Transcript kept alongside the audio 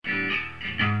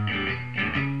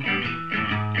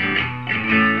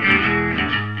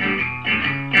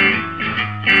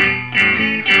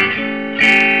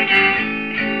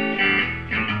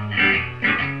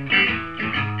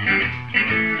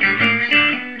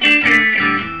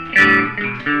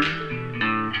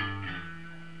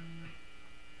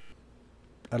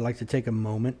I'd like to take a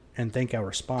moment and thank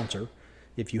our sponsor.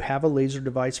 If you have a laser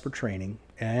device for training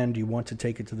and you want to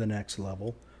take it to the next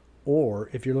level, or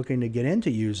if you're looking to get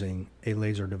into using a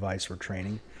laser device for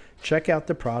training, check out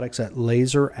the products at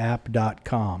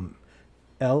laserapp.com,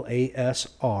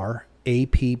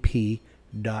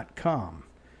 LASRAPP.com.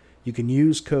 You can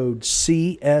use code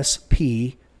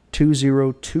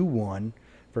CSP2021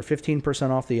 for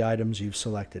 15% off the items you've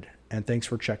selected. And thanks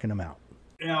for checking them out.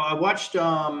 Now, I watched,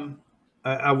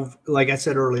 like I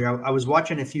said earlier, I was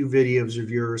watching a few videos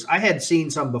of yours. I had seen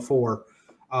some before,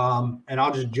 and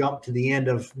I'll just jump to the end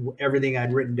of everything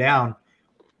I'd written down.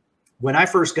 When I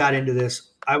first got into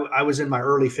this, I was in my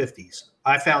early 50s.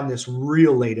 I found this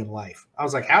real late in life. I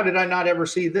was like, how did I not ever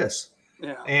see this?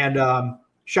 Yeah. And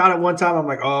shot it one time. I'm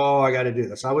like, oh, I got to do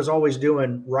this. I was always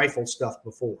doing rifle stuff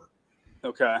before.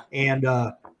 Okay. And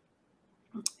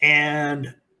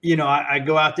you know, I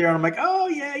go out there and I'm like, oh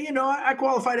yeah, you know, I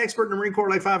qualified expert in the Marine Corps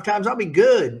like 5 times. I'll be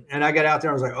good. And I got out there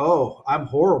and I was like, oh, I'm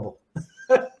horrible.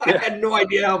 I had no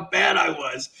idea how bad I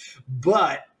was,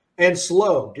 and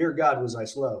slow. Dear God, was I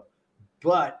slow.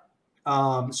 But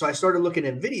so I started looking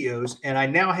at videos, and I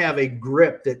now have a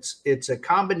grip it's a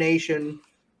combination.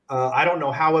 I don't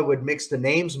know how I would mix the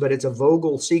names, but it's a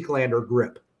Vogel Seeklander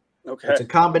grip. Okay. It's a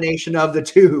combination of the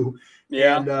two.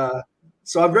 Yeah. And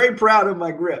so I'm very proud of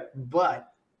my grip. But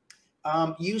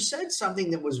you said something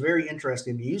that was very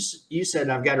interesting. You said,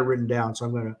 I've got it written down, so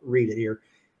I'm going to read it here.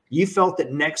 You felt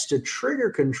that next to trigger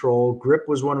control, grip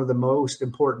was one of the most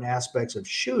important aspects of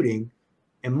shooting,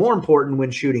 and more important when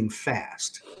shooting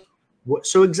fast.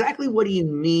 So exactly what do you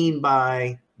mean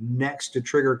by next to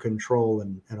trigger control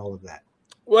and all of that?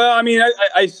 Well, I mean,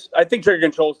 I think trigger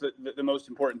control is the most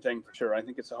important thing for sure. I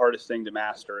think it's the hardest thing to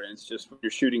master, and it's just when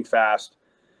you're shooting fast.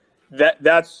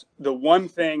 That's the one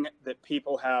thing that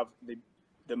people have the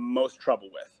most trouble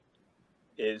with,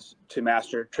 is to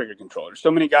master trigger control. There's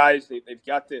so many guys, they've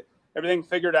got everything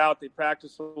figured out. They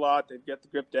practice a lot. They've got the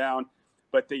grip down,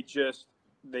 but they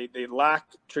lack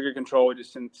trigger control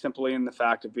just simply in the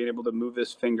fact of being able to move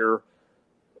this finger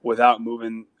without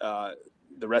moving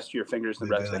the rest of your fingers and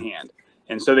the rest of the hand.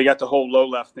 And so they got the whole low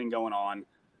left thing going on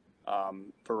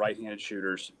for right-handed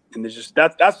shooters. And there's just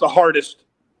that's the hardest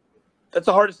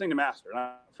thing to master.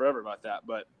 Not forever about that,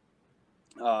 but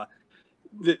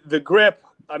the grip,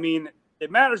 I mean, it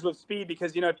matters with speed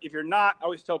because, you know, if you're not, I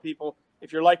always tell people,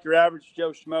 if you're like your average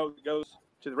Joe Schmo that goes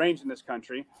to the range in this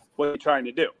country, what are you trying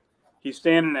to do? He's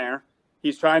standing there.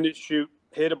 He's trying to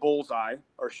hit a bullseye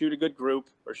or shoot a good group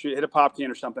or hit a pop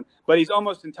can or something, but he's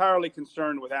almost entirely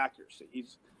concerned with accuracy.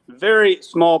 He's a very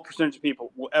small percentage of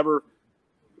people will ever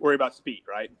worry about speed,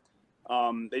 right?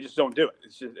 They just don't do it.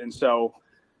 And so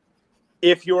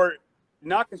if you're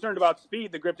not concerned about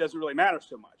speed, the grip doesn't really matter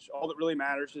so much. All that really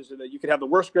matters is that you could have the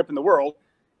worst grip in the world,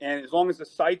 and as long as the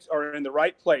sights are in the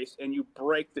right place and you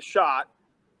break the shot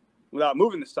without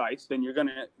moving the sights, then you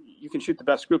can shoot the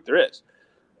best group there is.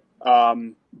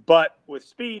 But with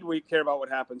speed, we care about what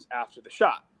happens after the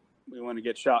shot. We want to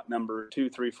get shot number 2,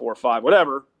 3, 4, 5,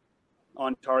 whatever,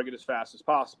 on target as fast as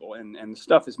possible. And the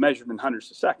stuff is measured in hundreds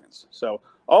of seconds. So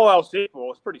all else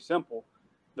equal, it's pretty simple.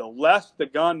 The less the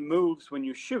gun moves when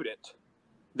you shoot it,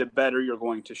 the better you're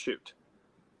going to shoot.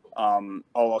 All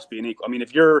else being equal. I mean, if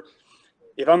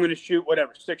I'm going to shoot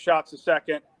 6 shots a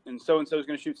second, and so-and-so is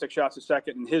going to shoot 6 shots a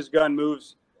second, and his gun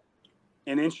moves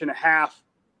 1.5 inches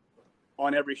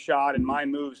on every shot, and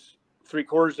mine moves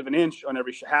 3/4 of an inch on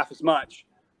every half as much.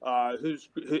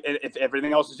 If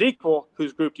everything else is equal,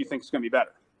 whose group do you think is going to be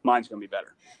better? Mine's going to be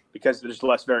better because there's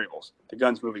less variables. The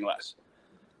gun's moving less.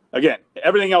 Again,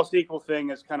 everything else equal thing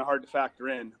is kind of hard to factor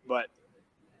in, but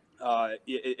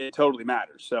it totally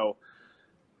matters. So,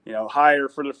 you know, higher,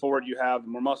 further forward you have, the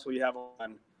more muscle you have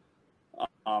on,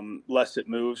 less it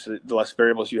moves, the less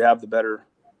variables you have, the better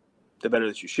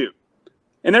that you shoot.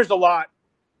 And there's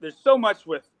so much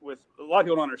with a lot of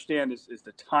people don't understand is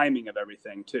the timing of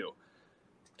everything too.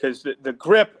 Because the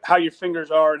grip, how your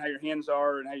fingers are and how your hands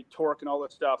are and how you torque and all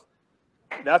that stuff,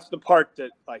 that's the part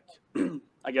that, like,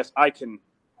 I guess I can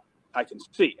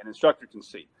see, an instructor can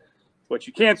see. What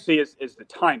you can't see is the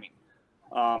timing.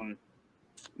 A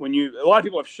lot of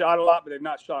people have shot a lot, but they've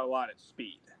not shot a lot at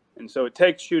speed. And so it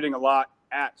takes shooting a lot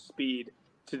at speed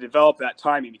to develop that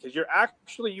timing, because you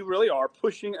really are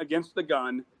pushing against the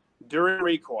gun during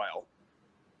recoil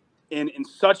in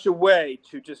such a way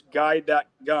to just guide that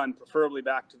gun preferably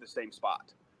back to the same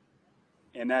spot.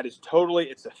 And that is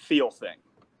it's a feel thing.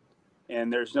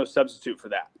 And there's no substitute for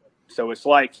that. So it's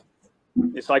like,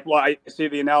 well, I see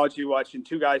the analogy watching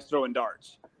 2 guys throwing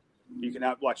darts. You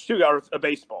can watch 2 guys, a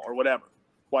baseball or whatever.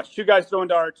 Watch 2 guys throwing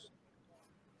darts.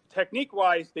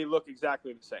 Technique-wise, they look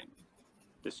exactly the same.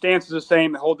 the stance is the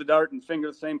same, they hold the dart and finger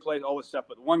the same place, all this stuff.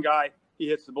 But one guy, he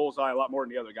hits the bullseye a lot more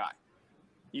than the other guy.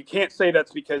 You can't say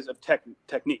that's because of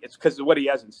technique. It's because of what he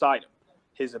has inside him,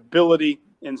 his ability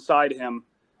inside him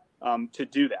to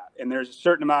do that. And there's a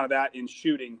certain amount of that in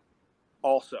shooting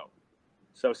also.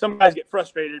 So some guys get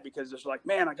frustrated because it's like,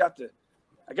 man, I got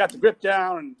the grip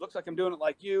down and it looks like I'm doing it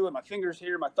like you, and my finger's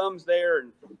here, my thumb's there,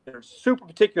 and they're super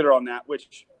particular on that,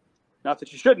 which not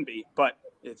that you shouldn't be, but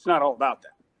it's not all about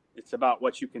that. It's about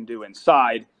what you can do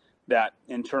inside that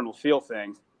internal feel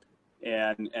thing.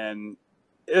 And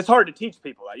it's hard to teach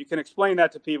people that. You can explain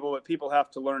that to people, but people have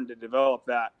to learn to develop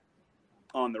that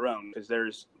on their own, because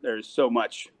there's so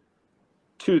much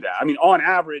to that. I mean, on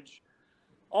average,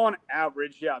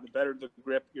 yeah, the better the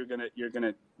grip, you're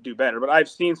gonna do better. But I've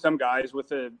seen some guys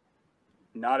with a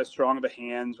not as strong of a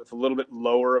hands, with a little bit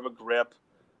lower of a grip,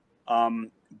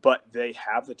 but they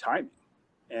have the timing,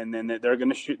 and then they're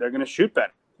gonna shoot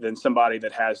better than somebody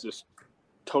that has this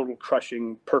total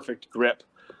crushing perfect grip.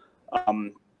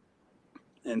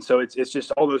 And so it's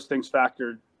just all those things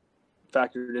factored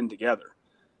in together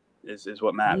is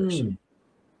what matters.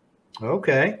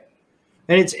 Okay.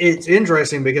 And it's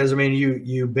interesting because, I mean,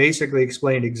 you basically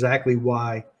explained exactly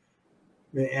why,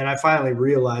 and I finally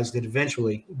realized it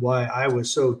eventually, why I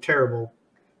was so terrible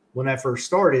when I first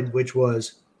started, which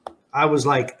was I was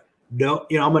like, no,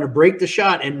 I'm going to break the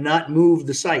shot and not move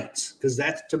the sights, because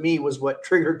that to me was what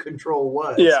trigger control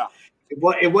was. Yeah.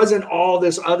 It wasn't all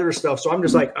this other stuff. So I'm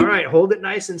just like, all right, hold it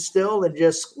nice and still and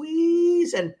just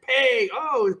squeeze and pay.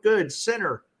 Oh, good.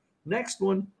 Center. Next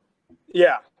one.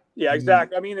 Yeah. Yeah,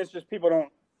 exactly. I mean, it's just people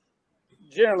don't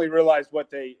generally realize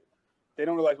they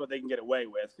don't realize what they can get away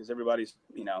with, because everybody's,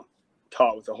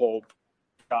 taught with the whole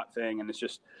shot thing. And it's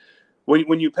just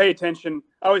when you pay attention,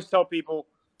 I always tell people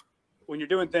when you're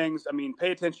doing things, I mean,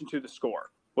 pay attention to the score,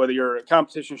 whether you're a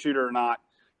competition shooter or not.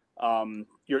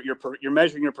 You're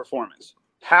measuring your performance.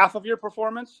 Half of your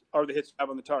performance are the hits you have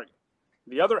on the target.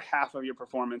 The other half of your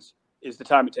performance is the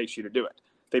time it takes you to do it.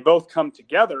 They both come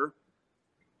together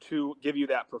to give you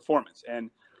that performance. And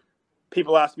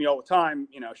people ask me all the time,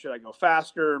 should I go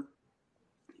faster,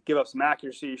 give up some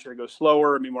accuracy? Should I go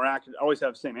slower, be more accurate? I always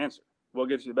have the same answer. What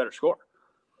gives you the better score?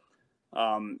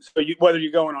 So whether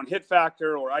you're going on hit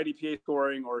factor or IDPA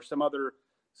scoring or some other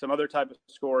type of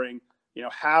scoring,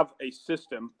 have a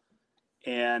system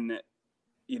and,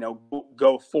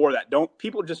 go for that.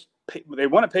 People they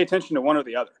want to pay attention to one or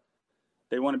the other.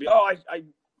 They want to be, I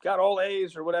got all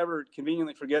A's or whatever,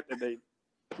 conveniently forget that they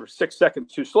were 6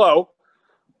 seconds too slow,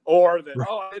 or that,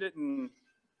 I did it in,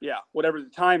 whatever the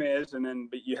time is. And then,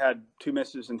 but you had 2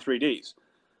 misses and 3 Ds.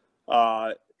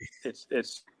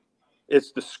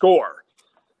 It's the score.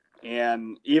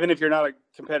 And even if you're not a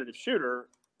competitive shooter,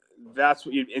 that's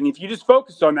what and if you just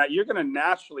focus on that, you're going to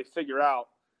naturally figure out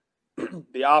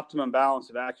the optimum balance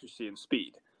of accuracy and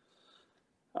speed.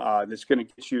 That's going to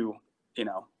get you,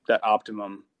 that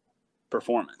optimum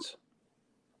performance.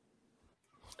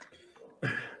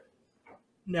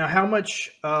 Now, how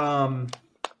much, when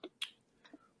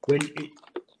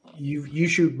you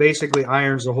shoot basically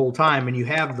irons the whole time and you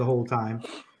have the whole time,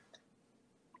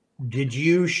 did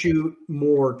you shoot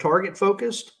more target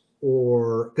focused,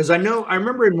 or, because I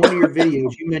remember in one of your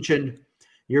videos, you mentioned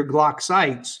your Glock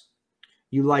sights,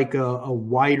 you like a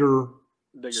wider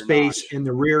Bigger space notch in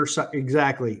the rear side.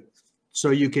 Exactly.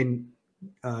 So you can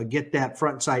get that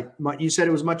front sight. You said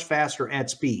it was much faster at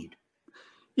speed.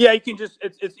 Yeah, you can just,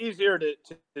 it's easier to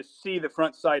see the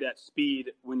front sight at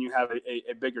speed when you have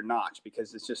a bigger notch,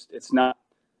 because it's not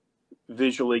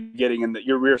visually getting in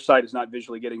your rear sight is not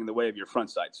visually getting in the way of your front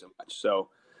sight so much. So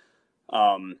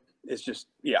it's just,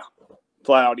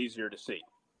 flat out easier to see.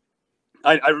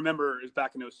 I remember it was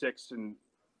back in 2006, and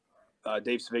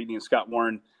Dave Savigny and Scott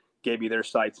Warren gave me their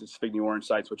sights, the Savigny Warren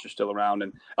sights, which are still around.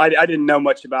 And I didn't know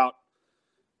much about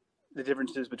the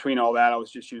differences between all that. I was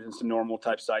just using some normal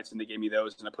type sights, and they gave me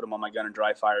those, and I put them on my gun and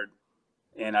dry fired.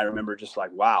 And I remember just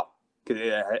like, wow, because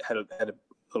it had a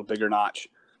little bigger notch.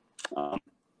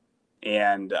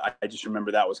 And I just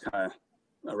remember that was kind of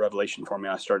a revelation for me.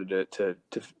 I started to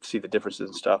see the differences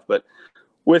and stuff. But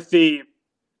with the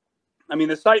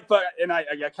sight, and I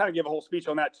kind of give a whole speech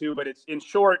on that too, but it's, in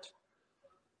short,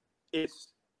 it's,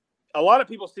 a lot of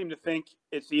people seem to think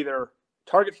it's either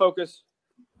target focus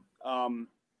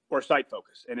or sight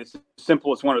focus. And it's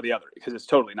simple as one or the other, because it's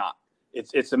totally not.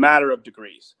 It's a matter of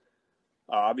degrees.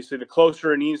 Obviously, the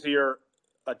closer and easier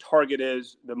a target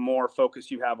is, the more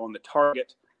focus you have on the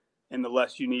target and the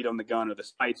less you need on the gun or the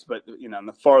sights. But, and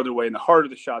the farther away and the harder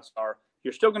the shots are,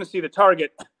 you're still going to see the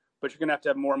target, but you're going to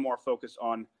have more and more focus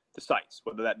on the sights,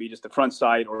 whether that be just the front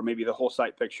sight or maybe the whole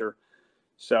sight picture.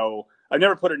 So I've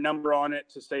never put a number on it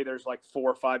to say there's like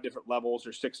 4 or 5 different levels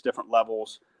or 6 different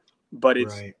levels, but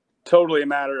it's totally a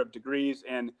matter of degrees.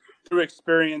 And through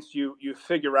experience, you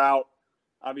figure out,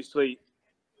 obviously,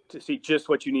 to see just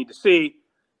what you need to see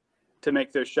to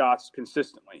make those shots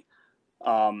consistently.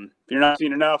 If you're not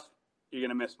seeing enough, you're going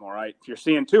to miss more, right? If you're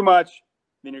seeing too much,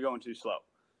 then you're going too slow.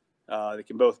 They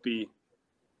can both be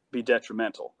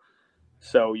detrimental.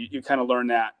 So you kind of learn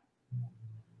that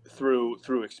through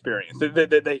experience.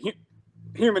 The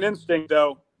human instinct,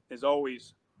 though, is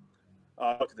always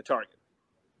look at the target.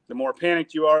 The more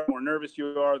panicked you are, the more nervous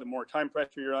you are, the more time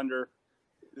pressure you're under,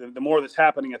 the more that's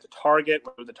happening at the target,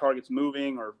 whether the target's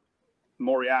moving or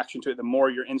more reaction to it, the more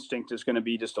your instinct is going to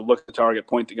be just to look at the target,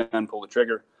 point the gun, pull the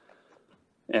trigger.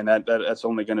 And that's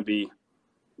only going to be,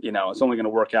 it's only going to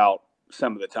work out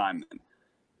some of the time.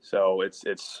 So it's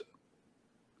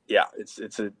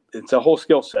a whole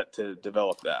skill set to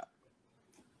develop that.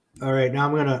 All right. Now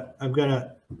I'm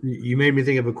gonna, you made me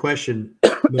think of a question,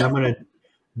 but I'm going to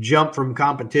jump from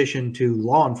competition to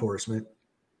law enforcement.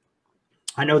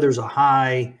 I know there's a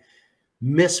high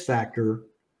miss factor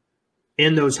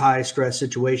in those high stress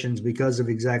situations because of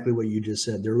exactly what you just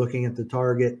said. They're looking at the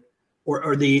target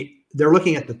or they're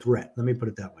looking at the threat. Let me put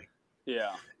it that way.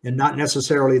 Yeah. And not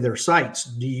necessarily their sights.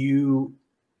 Do you,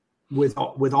 with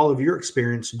all of your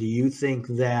experience, do you think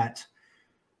that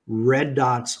red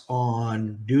dots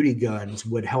on duty guns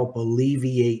would help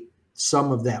alleviate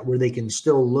some of that, where they can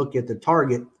still look at the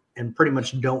target and pretty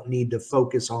much don't need to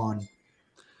focus on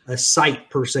a sight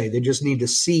per se? They just need to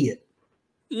see it.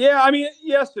 Yeah, I mean,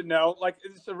 yes and no. Like,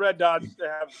 it's the red dots,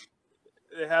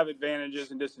 they have advantages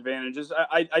and disadvantages.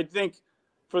 I think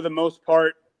for the most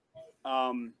part,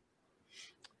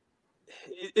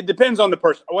 it depends on the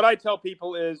person. What I tell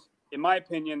people is, in my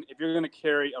opinion, if you're going to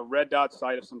carry a red dot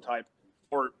sight of some type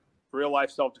for real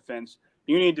life self-defense,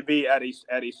 you need to be at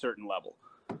a certain level.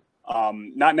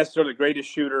 Not necessarily the greatest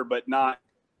shooter, but not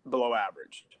below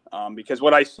average. Because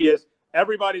what I see is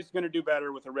everybody's going to do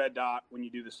better with a red dot when you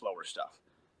do the slower stuff.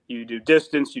 You do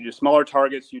distance, you do smaller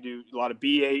targets, you do a lot of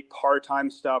B8 hard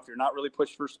time stuff. You're not really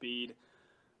pushed for speed.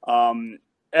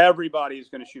 Everybody is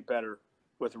going to shoot better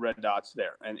with red dots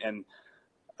there. And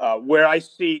where I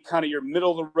see kind of your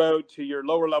middle of the road to your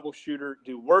lower level shooter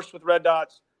do worse with red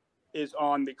dots is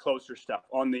on the closer stuff,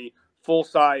 on the full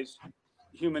size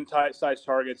human size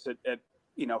targets at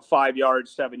 5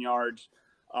 yards, 7 yards.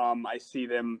 I see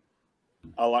them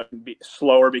a lot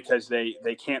slower because they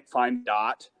can't find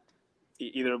dot.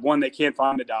 Either one, they can't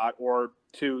find the dot, or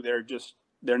two,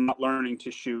 they're not learning to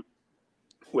shoot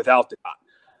without the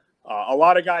dot. A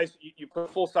lot of guys, you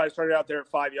put full size target out there at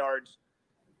 5 yards,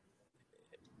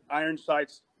 iron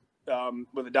sights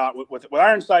with a dot. With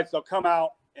iron sights, they'll come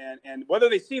out and whether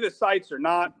they see the sights or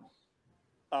not,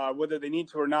 whether they need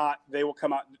to or not, they will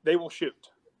come out. They will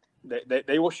shoot.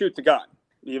 They will shoot the gun,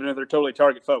 even if they're totally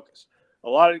target focused.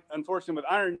 Unfortunately, with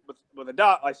iron with a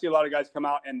dot, I see a lot of guys come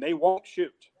out and they won't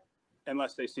shoot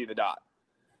unless they see the dot.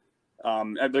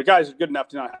 And the guys are good enough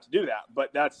to not have to do that,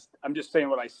 but I'm just saying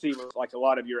what I see with like a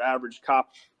lot of your average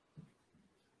cop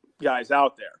guys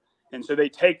out there. And so they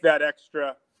take that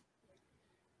extra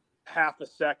half a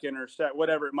second or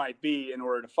whatever it might be in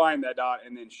order to find that dot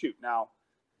and then shoot. Now,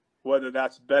 whether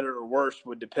that's better or worse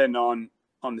would depend on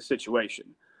the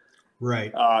situation.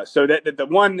 Right. So that the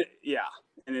one, yeah.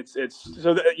 And it's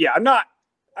so that, yeah, I'm not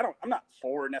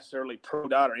for necessarily pro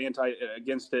dot or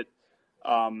against it.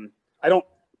 I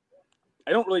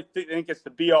don't really think it's the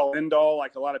be all end all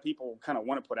like a lot of people kind of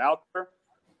want to put out there.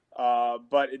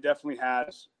 But it definitely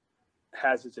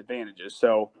has its advantages.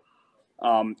 So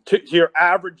to your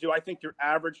average, do I think your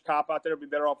average cop out there would be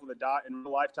better off with a dot in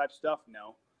real life type stuff?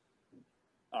 No.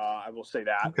 I will say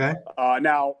that. Okay.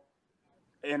 Now,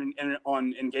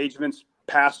 on engagements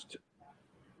past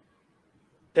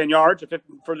 10 yards or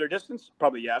 50 further distance,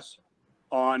 probably yes.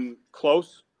 On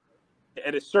close,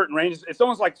 at a certain range, it's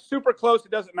almost like super close,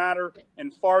 it doesn't matter.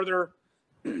 And farther,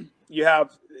 you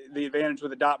have the advantage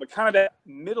with a dot. But kind of that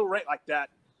middle range, like that,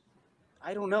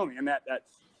 I don't know, man, that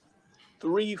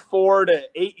 3, 4 to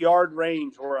 8 yard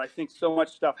range where I think so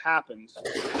much stuff happens.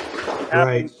 It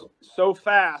happens so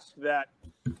fast that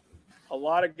a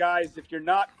lot of guys, if you're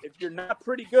not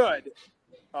pretty good,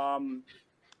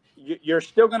 you're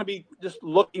still going to be just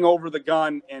looking over the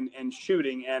gun and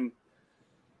shooting. And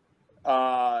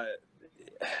are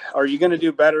you going to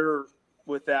do better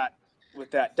with that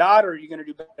dot, or are you going to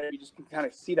do better? You just can kind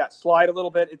of see that slide a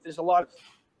little bit. There's a lot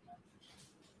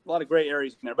of gray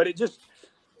areas in there, but it just,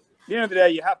 at the end of the day,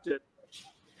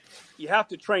 you have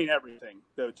to train everything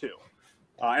though too.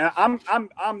 And I'm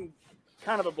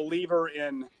kind of a believer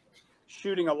in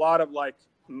shooting a lot of like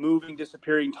moving,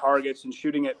 disappearing targets and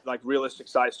shooting at like realistic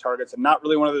size targets. I'm not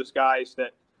really one of those guys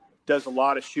that does a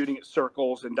lot of shooting at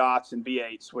circles and dots and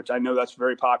V8s, which I know that's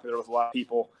very popular with a lot of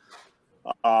people,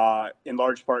 in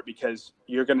large part because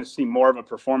you're going to see more of a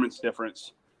performance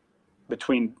difference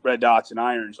between red dots and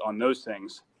irons on those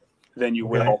things than you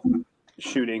will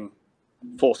shooting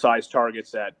full size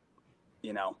targets at,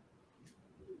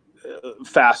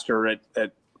 faster at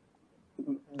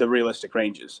the realistic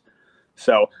ranges.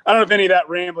 So I don't know if any of that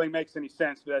rambling makes any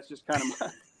sense, but that's just kind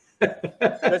of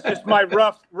that's just my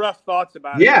rough thoughts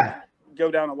about it. Yeah.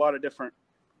 Go down a lot of different.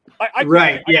 I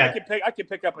could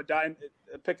pick up a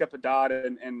dot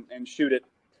and shoot it,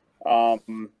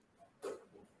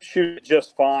 shoot it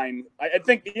just fine. I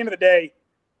think at the end of the day,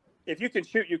 if you can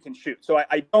shoot, you can shoot. So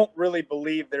I don't really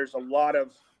believe there's a lot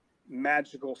of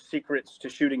magical secrets to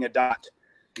shooting a dot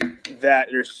that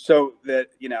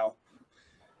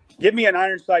give me an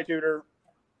iron sight shooter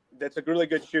that's a really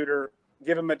good shooter,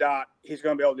 give him a dot, he's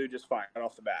going to be able to do just fine right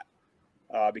off the bat.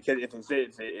 Because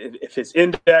if his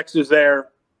index is there,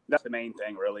 that's the main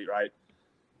thing, really, right?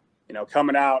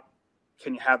 Coming out,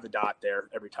 can you have the dot there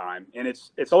every time? And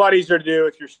it's a lot easier to do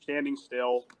if you're standing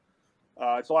still.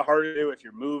 It's a lot harder to do if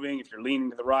you're moving, if you're leaning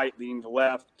to the right, leaning to the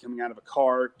left, coming out of a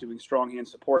car, doing strong hand,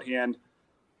 support hand.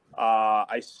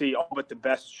 I see all but the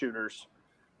best shooters,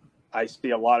 I see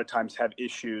a lot of times have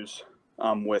issues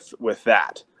with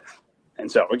that. And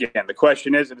so, again, the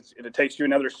question is, if it takes you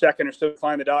another second or so to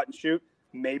find the dot and shoot,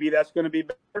 maybe that's going to be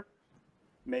better.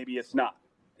 Maybe it's not.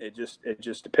 It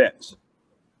just depends.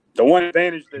 The one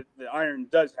advantage that the iron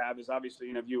does have is obviously,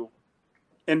 if you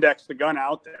index the gun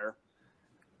out there,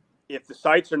 if the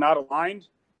sights are not aligned,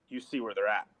 you see where they're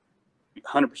at.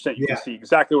 100% you can see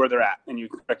exactly where they're at, and you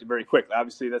can correct it very quickly.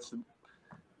 Obviously, that's, in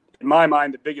my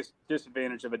mind, the biggest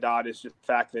disadvantage of a dot is just the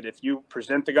fact that if you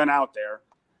present the gun out there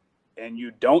and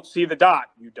you don't see the dot,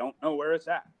 you don't know where it's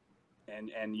at.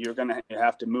 And you're going to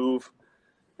have to move.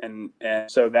 And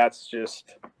so that's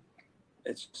just,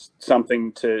 it's just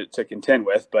something to contend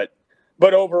with. But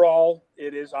overall,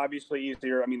 it is obviously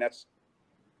easier. I mean, that's,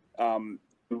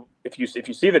 if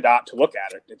you see the dot, to look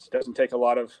at it, it doesn't take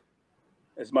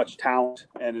as much talent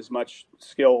and as much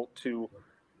skill to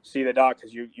see the dot,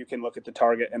 because you can look at the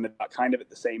target and the dot kind of at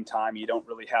the same time. You don't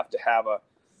really have to have a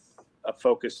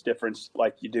focus difference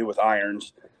like you do with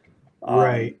irons.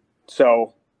 Right.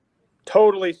 So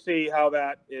totally see how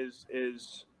that is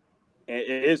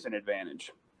an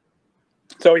advantage.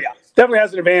 So yeah, definitely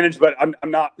has an advantage, but I'm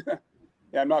not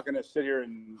I'm not going to sit here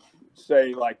and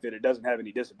say like that it doesn't have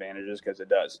any disadvantages, because it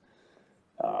does.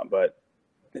 But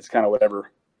it's kind of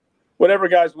whatever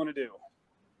guys want to do.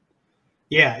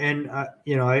 Yeah. And,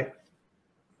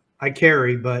 I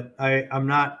carry, but I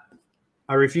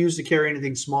refuse to carry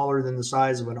anything smaller than the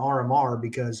size of an RMR,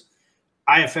 because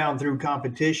I have found through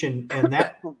competition and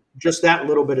that just that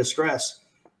little bit of stress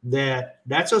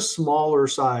that's a smaller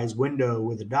size window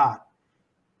with a dot.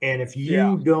 And if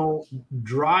you don't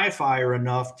dry fire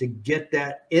enough to get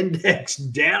that index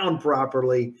down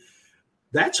properly,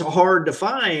 that's hard to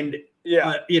find,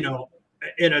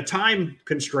 in a time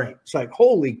constraint. It's like,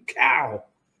 holy cow.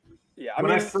 Yeah,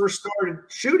 when I first started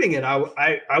shooting it,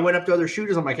 I went up to other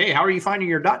shooters. I'm like, hey, how are you finding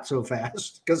your dot so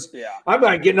fast? Because I'm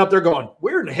not getting up there going,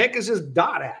 where in the heck is this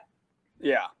dot at?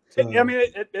 Yeah. So,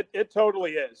 it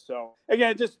totally is. So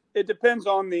again, it depends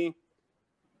on the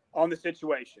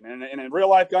situation. And in a real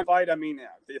life gunfight, I mean,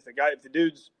 if the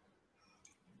dude's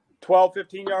 12,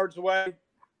 15 yards away,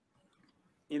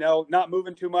 not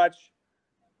moving too much,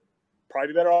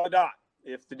 probably better on the dot.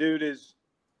 If the dude is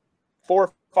 4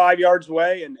 or 5 yards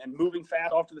away and moving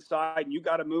fast off to the side, and you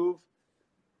got to move,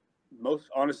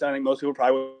 honestly, I think most people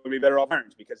probably would be better off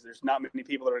irons, because there's not many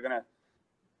people that are going to,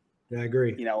 I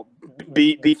agree,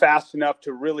 be fast enough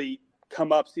to really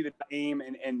come up, see the aim,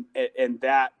 and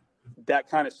that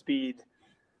kind of speed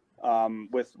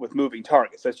with moving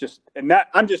targets. That's just,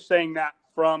 I'm just saying that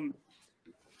from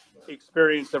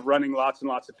experience of running lots and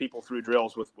lots of people through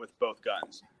drills with both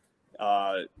guns.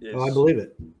 I believe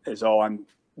it. Is all I'm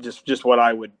just what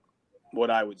I would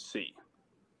see.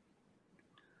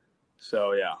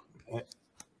 So yeah,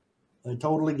 I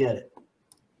totally get it.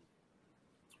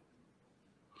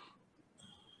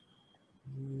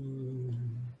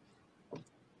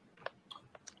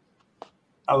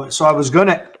 So I was going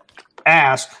to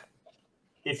ask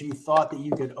if you thought that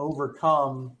you could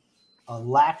overcome a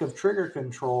lack of trigger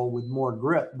control with more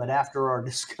grip, but after our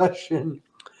discussion,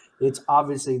 it's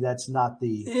obviously that's not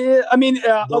the. Yeah, I mean,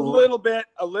 a little bit,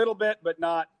 but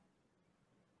not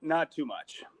too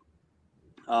much.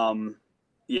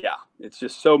 Yeah, it's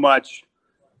just so much.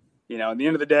 At the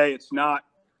end of the day, it's not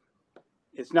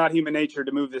human nature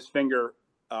to move this finger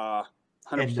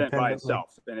 100% by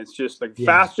itself. And it's just like the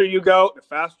faster you go,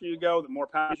 the more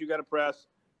pounds you got to press,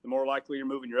 the more likely you're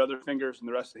moving your other fingers and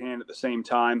the rest of the hand at the same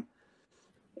time.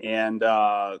 And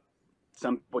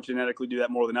some people genetically do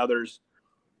that more than others.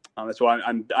 That's why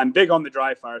I'm big on the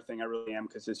dry fire thing. I really am,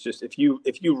 because it's just if you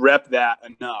rep that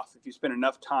enough, if you spend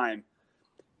enough time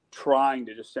trying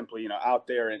to just simply out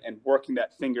there and working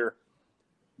that finger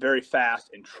very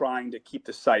fast and trying to keep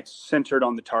the sights centered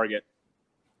on the target,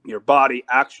 your body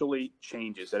actually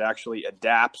changes. It actually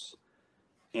adapts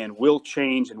and will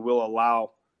change and will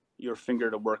allow your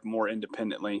finger to work more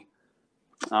independently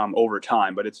over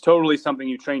time. But it's totally something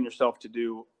you train yourself to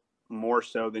do, more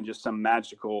so than just some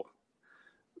magical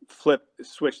flip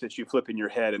switch that you flip in your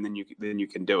head and then you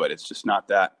can do it. It's just not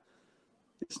that.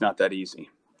 It's not that easy.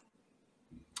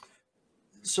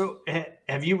 So,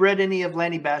 have you read any of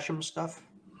Lanny Basham's stuff?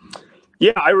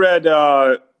 Yeah, I read.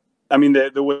 The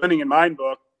Winning in Mind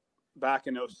book back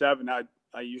in 2007.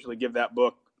 I usually give that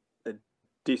book a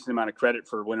decent amount of credit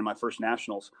for winning my first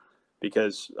nationals,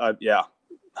 because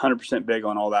 100% big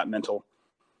on all that mental,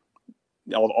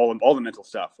 all the mental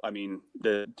stuff. I mean,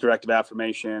 the directive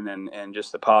affirmation and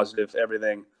just the positive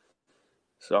everything.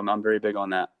 So I'm very big on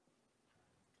that.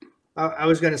 I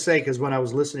was going to say, because when I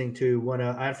was listening to one,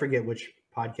 I forget which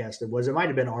podcast it was. It might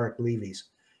have been Art Levy's.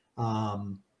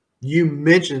 You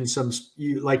mentioned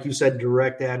like you said,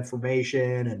 direct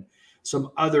affirmation and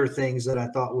some other things that I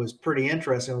thought was pretty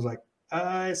interesting. I was like,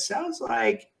 it sounds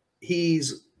like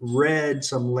he's read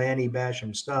some Lanny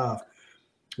Basham stuff.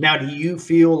 Now, do you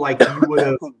feel like you would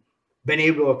have been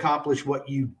able to accomplish what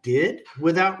you did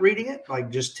without reading it? Like,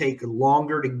 just take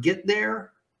longer to get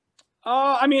there?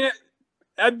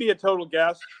 That'd be a total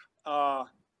guess.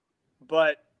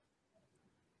 But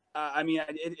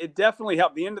it definitely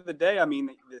helped. At the end of the day,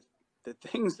 the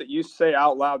things that you say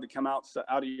out loud that come out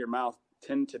of your mouth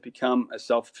tend to become a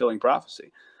self-fulfilling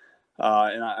prophecy.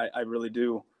 And I really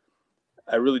do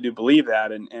believe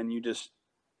that. And you just,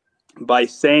 by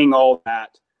saying all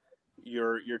that,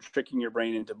 you're tricking your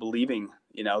brain into believing,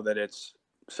 that it's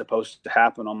supposed to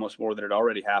happen almost more than it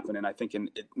already happened. And I think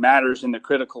it matters in the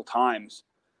critical times.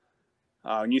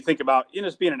 When you think about,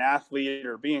 just being an athlete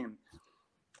or being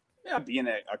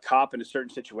a cop in a certain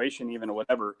situation, even, or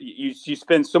whatever, you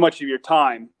spend so much of your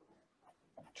time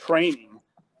training,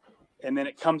 and then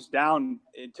it comes down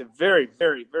into very,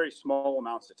 very, very small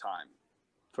amounts of time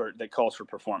that calls for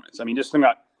performance. I mean, just think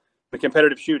about the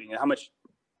competitive shooting and how much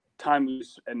time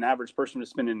an average person would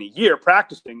spend in a year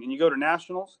practicing, and you go to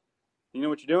nationals, you know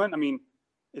what you're doing? I mean,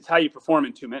 it's how you perform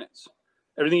in 2 minutes.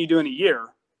 Everything you do in a year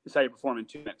is how you perform in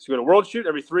 2 minutes. You go to World Shoot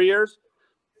every 3 years,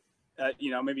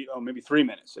 maybe 3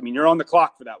 minutes. I mean, you're on the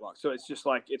clock for that long. So it's just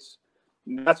like,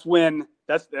 that's what matters.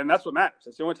 That's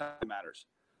the only time it matters.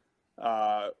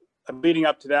 I'm leading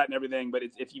up to that and everything. But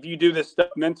if you do this stuff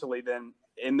mentally, then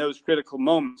in those critical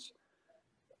moments,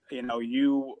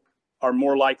 you are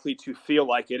more likely to feel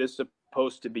like it is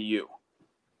supposed to be you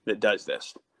that does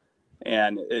this.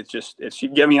 And I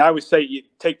always say, you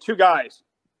take two guys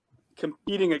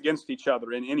competing against each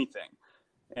other in anything,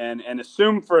 and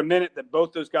assume for a minute that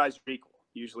both those guys are equal.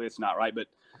 Usually it's not, right? But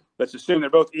let's assume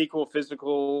they're both equal,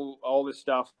 physical, all this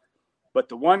stuff. But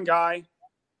the one guy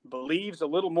believes a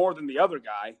little more than the other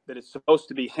guy that it's supposed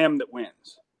to be him that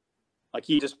wins. Like,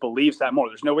 he just believes that more.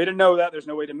 There's no way to know that. There's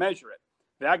no way to measure it.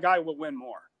 That guy will win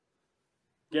more.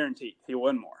 Guaranteed. He'll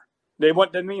win more.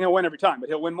 Doesn't mean he'll win every time, but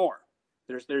he'll win more.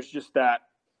 There's just that.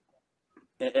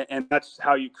 And that's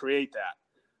how you create that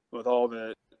with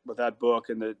that book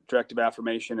and the directive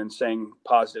affirmation and saying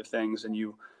positive things. And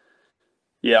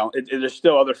there's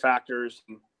still other factors.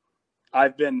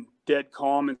 I've been dead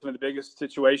calm in some of the biggest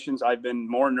situations. I've been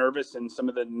more nervous in some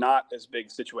of the not as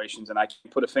big situations, and I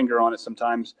can't put a finger on it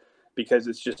sometimes because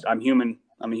it's just, I'm human.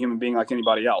 I'm a human being like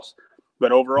anybody else.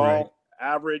 But overall,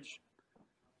 average,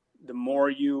 the more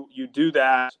you do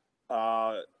that,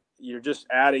 you're just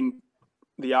adding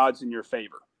the odds in your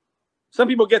favor. Some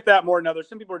people get that more than others.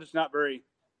 Some people are just not very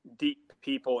deep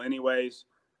people anyways.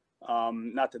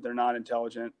 Not that they're not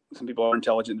intelligent. Some people are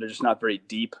intelligent. They're just not very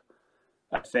deep,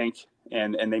 I think.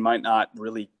 And they might not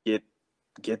really get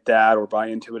that or buy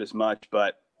into it as much.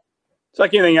 But it's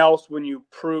like anything else. When you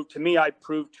I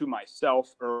proved to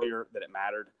myself earlier that it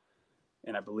mattered.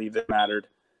 And I believe it mattered.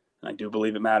 And I do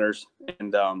believe it matters.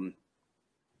 And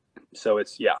so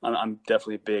I'm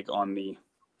definitely big on the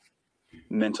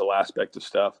mental aspect of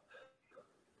stuff.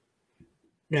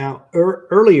 Now,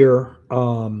 earlier,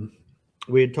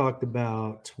 we had talked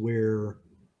about where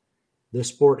the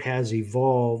sport has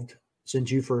evolved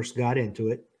since you first got into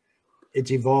it.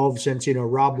 It's evolved since,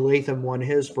 Rob Latham won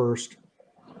his first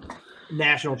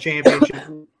national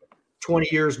championship. 20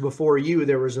 years before you,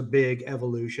 there was a big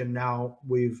evolution. Now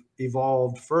we've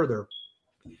evolved further.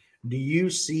 Do you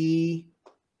see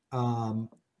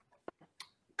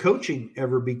coaching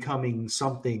ever becoming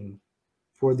something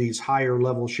for these higher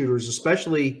level shooters,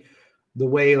 especially the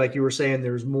way, like you were saying,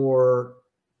 there's more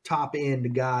top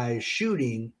end guys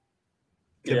shooting,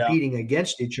 competing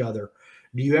against each other?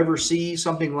 Do you ever see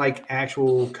something like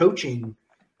actual coaching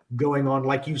going on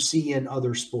like you see in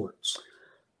other sports?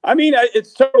 I mean,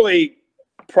 it's totally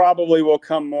probably will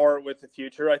come more with the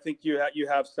future. I think you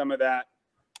have some of that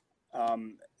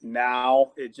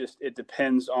now. It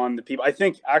depends on the people. I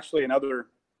think actually I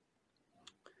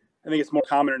think it's more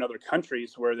common in other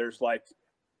countries where there's like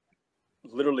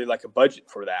literally like a budget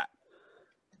for that.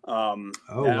 Wow.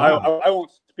 I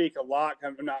won't speak a lot.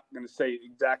 I'm not going to say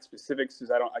exact specifics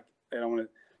because I don't want to,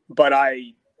 but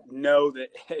I know that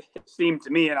it seemed to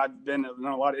me, and I've been on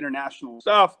a lot of international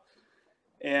stuff,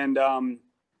 and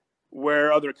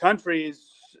where other countries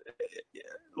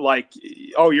like,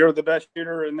 oh, you're the best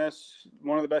shooter in this,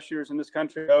 one of the best shooters in this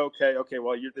country. Okay.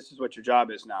 Well, this is what your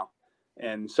job is now.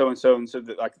 And so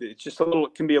that, like, it's just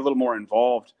it can be a little more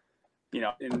involved, in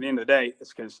the end of the day,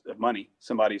 it's because of money.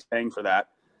 Somebody's paying for that.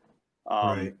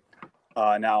 Right.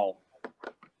 Now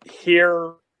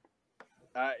here,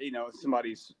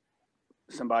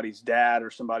 somebody's dad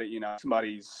or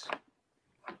somebody's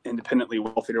independently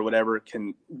wealthy or whatever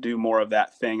can do more of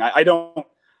that thing. I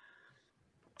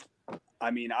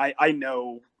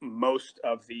know most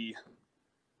of the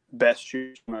best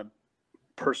shooters on a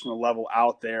personal level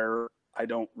out there. I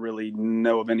don't really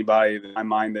know of anybody in my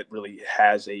mind that really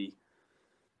has a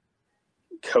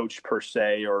coach per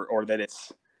se, or that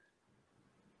it's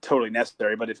totally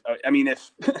necessary. But if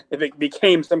it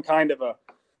became some kind of a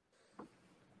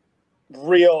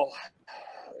real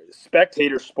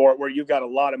spectator sport where you've got a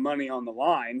lot of money on the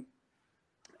line,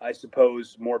 I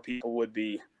suppose more people would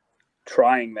be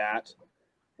trying that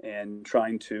and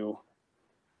trying to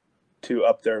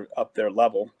up their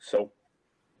level. So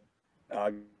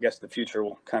I guess the future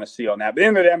will kind of see on that. But at the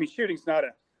end of the day, shooting's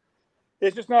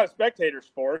it's just not a spectator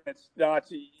sport. It's not,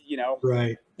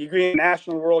 right. You be a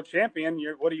national world champion.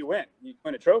 What do you win? You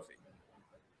win a trophy.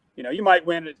 You might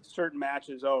win at certain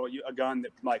matches. Oh, a gun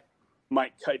that might,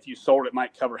 if you sold it,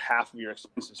 might cover half of your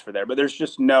expenses for there. But there's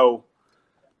just it's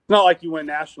not like you win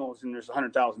nationals and there's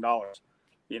 $100,000.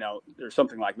 There's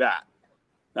something like that.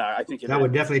 I think that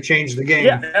would definitely change the game.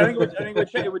 Yeah, I think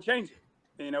it would change it.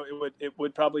 It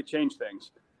would probably change things.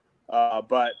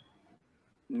 But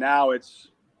now I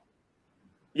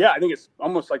think it's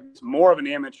almost like it's more of an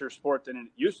amateur sport than it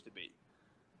used to be.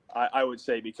 I would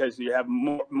say, because you have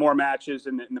more matches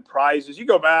and the prizes. You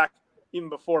go back even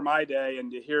before my day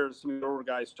and to hear some of the older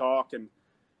guys talk, and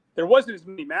there wasn't as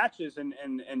many matches, and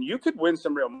you could win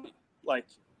some real money. Like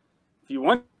if you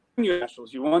won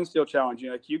nationals, you won Steel Challenge,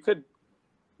 you could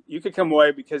come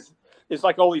away, because it's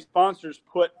like all these sponsors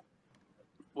put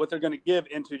what they're going to give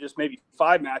into just maybe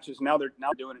 5 matches. Now they're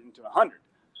doing it into 100.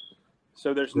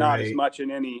 So there's not as much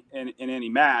in any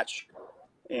match.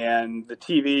 And the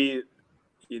TV,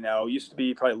 used to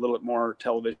be probably a little bit more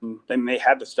television. They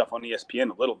had the stuff on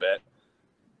ESPN a little bit.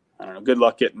 I don't know. Good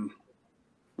luck getting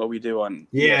what we do on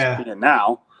ESPN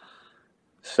now.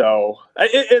 So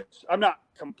I'm not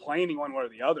complaining one way or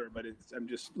the other, but I'm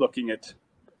just looking at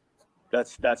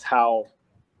that's how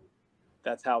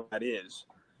that is.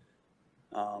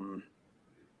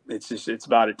 It's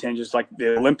about attention. Just like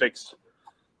the Olympics,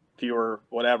 if you were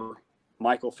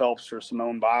Michael Phelps or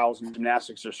Simone Biles in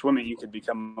gymnastics or swimming, you could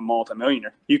become a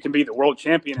multimillionaire. You can be the world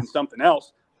champion in something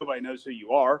else. Nobody knows who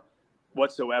you are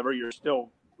whatsoever.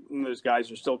 Those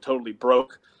guys are still totally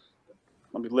broke.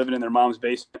 They'll be living in their mom's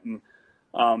basement,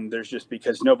 and there's just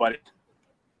because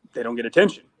they don't get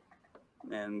attention,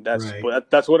 and that's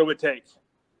what it would take.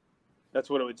 That's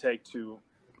what it would take to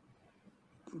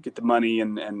get the money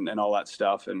and all that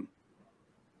stuff. And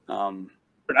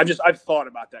I've thought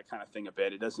about that kind of thing a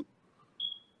bit. It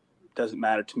doesn't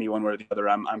matter to me one way or the other.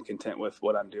 I'm content with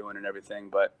what I'm doing and everything,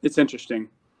 but it's interesting.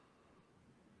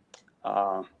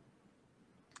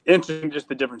 Interesting, just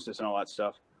the differences and all that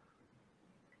stuff.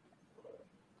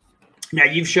 Now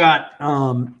you've shot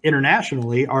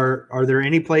internationally. Are there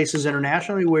any places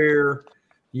internationally where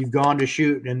you've gone to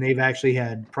shoot and they've actually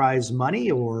had prize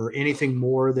money or anything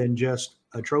more than just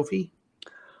a trophy?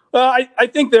 Well, I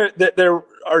think there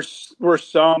were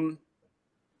some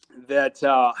that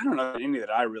I don't know any that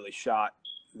I really shot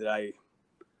that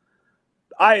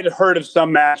I had heard of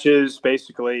some matches.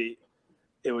 Basically,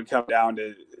 it would come down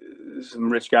to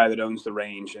some rich guy that owns the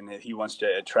range and he wants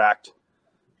to attract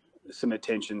some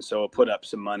attention, so he'll put up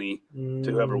some money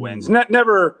to whoever wins.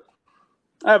 Never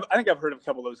I think I've heard of a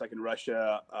couple of those, like in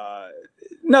Russia.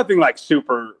 Nothing like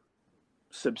super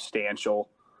substantial.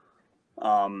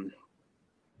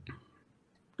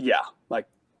 Yeah, like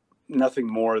nothing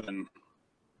more than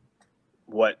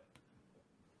what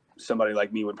somebody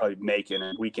like me would probably make in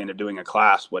a weekend of doing a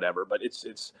class, whatever. But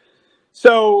it's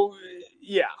so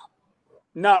yeah,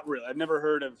 not really. I've never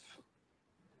heard of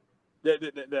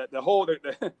the whole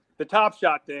the Top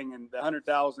Shot thing and the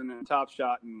 100,000 and Top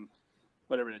Shot and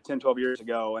whatever 10, 12 years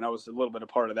ago, and I was a little bit a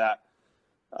part of that.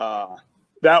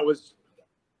 That was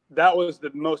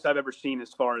the most I've ever seen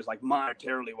as far as like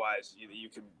monetarily wise you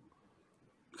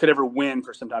could ever win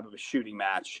for some type of a shooting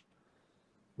match,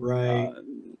 right?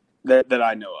 That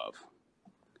I know of.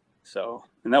 So,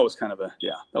 and that was kind of that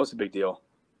was a big deal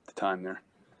at the time there.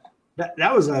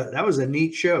 That was a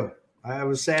neat show. I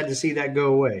was sad to see that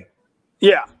go away.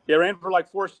 Yeah, I ran for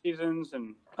like 4 seasons,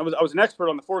 and I was an expert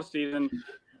on the 4th season,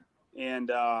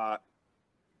 and I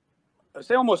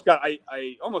almost got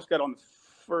on the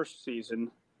 1st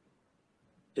season.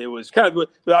 It was kind of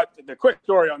the quick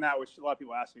story on that, which a lot of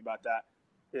people ask me about that,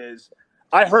 is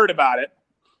I heard about it,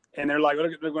 and they're like,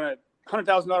 they're going to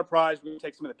 $100,000 prize. We're going to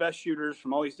take some of the best shooters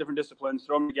from all these different disciplines,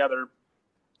 throw them together,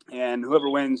 and whoever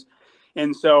wins.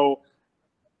 And so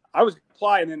I was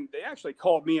applying, and then they actually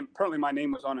called me, and apparently my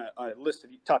name was on a list of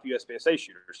top USPSA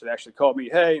shooters. So they actually called me,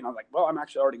 hey, and I was like, well, I'm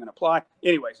actually already going to apply.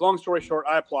 Anyways, long story short,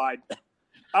 I applied.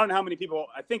 I don't know how many people,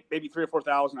 I think maybe 3,000 or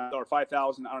 4,000 or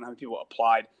 5,000. I don't know how many people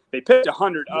applied. They picked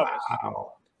 100 of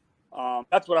us.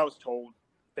 That's what I was told.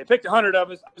 They picked 100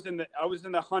 of us. I was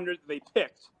in the 100 they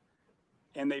picked,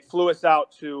 and they flew us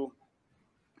out to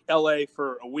LA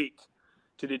for a week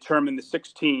to determine the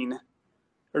 16,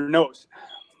 or no,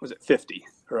 was it 50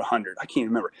 or 100? I can't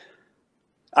remember.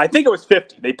 I think it was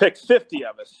 50. They picked 50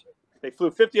 of us. They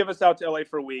flew 50 of us out to LA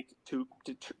for a week to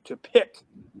pick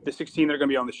the 16 that are going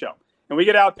to be on the show. And we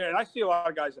get out there, and I see a lot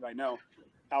of guys that I know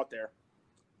out there.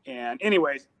 And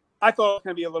anyways, I thought it was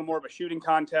going to be a little more of a shooting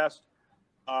contest.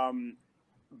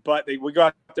 But we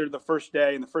got there the first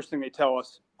day, and the first thing they tell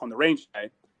us on the range day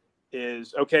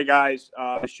is, okay, guys,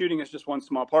 the shooting is just one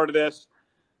small part of this.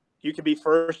 You could be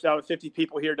first out of 50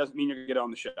 people here. Doesn't mean you're going to get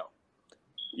on the show.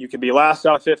 You could be last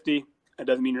out of 50. It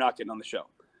doesn't mean you're not getting on the show.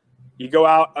 You go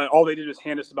out, all they did was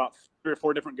hand us about 3 or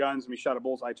 4 different guns, and we shot a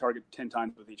bullseye target 10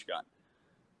 times with each gun.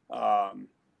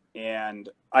 And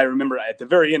I remember at the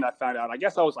very end, I found out, I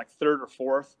guess I was like 3rd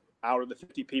or 4th out of the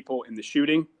 50 people in the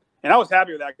shooting. And I was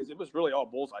happy with that because it was really all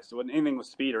bullseye. So it wasn't anything with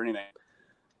speed or anything.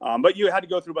 But you had to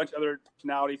go through a bunch of other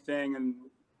personality thing and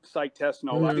psych tests and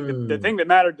all that. I think the thing that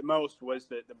mattered the most was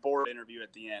the board interview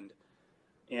at the end.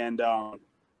 And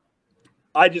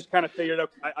I just kind of figured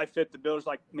out I fit the bill. There's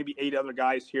like maybe 8 other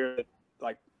guys here that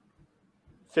like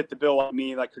fit the bill like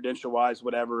me, like credential wise,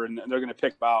 whatever. And they're going to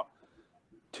pick about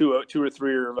two or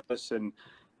 3 of us and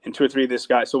 2 or 3 of this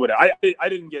guy. So whatever. I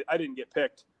didn't get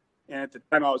picked. And at the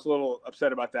time, I was a little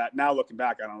upset about that. Now looking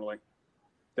back,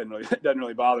 doesn't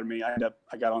really bother me.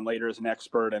 I got on later as an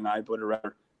expert, and I would have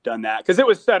rather done that because it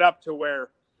was set up to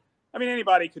where, I mean,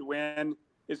 anybody could win.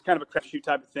 It's kind of a crapshoot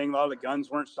type of thing. A lot of the guns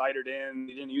weren't sighted in.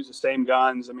 They didn't use the same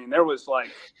guns. I mean, there was like,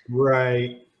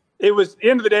 right. It was, at the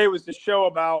end of the day, it was the show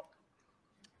about,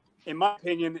 in my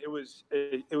opinion, it was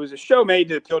a show made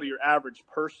to appeal to your average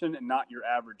person and not your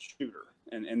average shooter.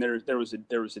 And there was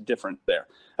a difference there.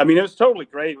 I mean, it was totally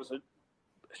great. It was a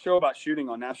show about shooting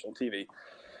on national TV.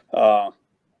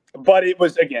 But it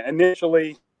was, again,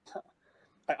 initially,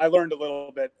 I learned a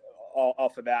little bit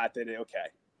off of that okay,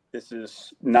 this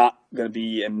is not going to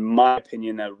be, in my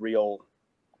opinion, a real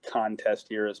contest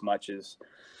here as much as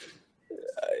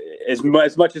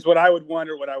what I would want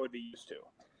or what I would be used to.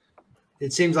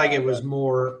 It seems like it was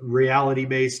more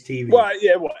reality-based TV. Well,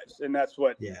 yeah, it was, and that's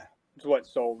what it's what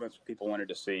sold. That's what people wanted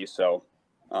to see. So,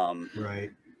 right,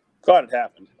 glad it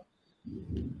happened.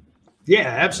 Yeah,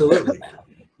 absolutely.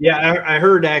 Yeah, I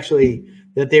heard actually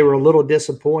that they were a little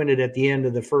disappointed at the end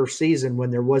of the first season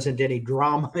when there wasn't any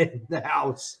drama in the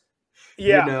house.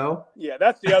 Yeah, you know? Yeah,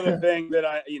 that's the other thing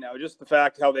that just the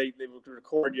fact how they would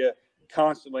record you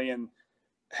constantly and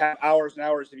have hours and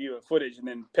hours of you of footage and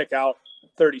then pick out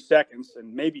 30 seconds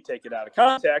and maybe take it out of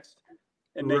context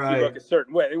and make you look a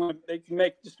certain way. They can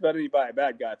make just about anybody a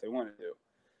bad guy if they want to do.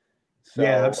 So,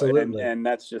 yeah, absolutely. And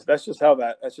that's just how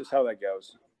that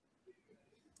goes.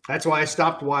 That's why I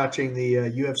stopped watching the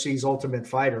UFC's Ultimate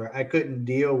Fighter. I couldn't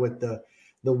deal with the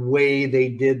way they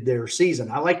did their season.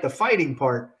 I like the fighting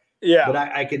part, but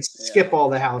I could skip all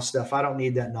the house stuff. I don't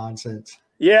need that nonsense.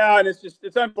 Yeah, and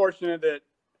it's unfortunate that,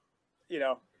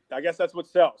 I guess that's what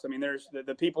sells. I mean, there's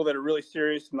the people that are really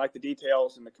serious and like the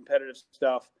details and the competitive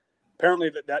stuff.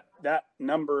 Apparently that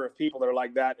number of people that are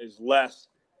like that is less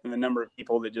and the number of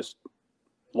people that just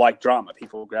like drama.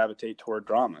 People gravitate toward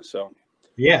drama. So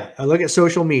yeah, I look at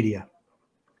social media.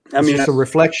 I mean, it's a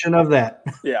reflection of that.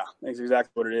 Yeah, that's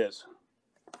exactly what it is.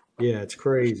 Yeah, it's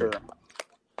crazy. Sure.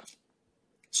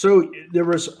 So there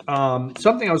was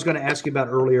something I was going to ask you about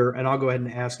earlier, and I'll go ahead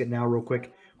and ask it now real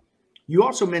quick. You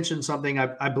also mentioned something,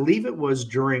 I believe it was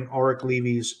during Arik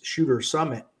Levy's Shooter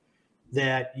Summit,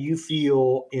 that you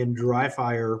feel in dry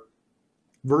fire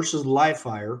versus live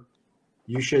fire,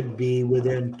 you should be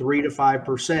within 3 to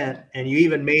 5%. And you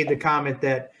even made the comment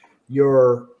that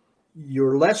your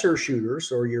lesser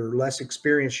shooters, or your less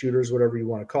experienced shooters, whatever you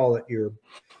want to call it, your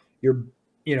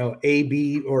A,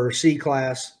 B, or C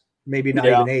class, maybe not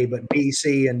even A, but B,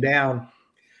 C, and down,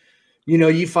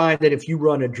 you find that if you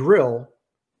run a drill,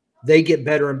 they get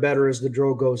better and better as the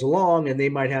drill goes along, and they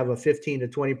might have a 15 to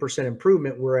 20%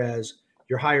 improvement, whereas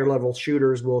your higher level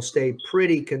shooters will stay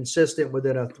pretty consistent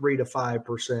within a 3 to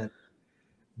 5%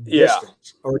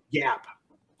 distance or gap.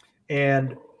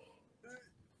 And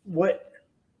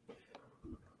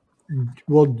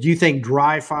do you think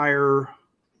dry fire?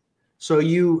 So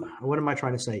what am I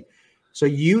trying to say? So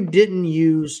you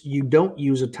don't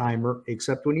use a timer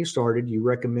except when you started. You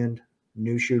recommend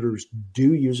new shooters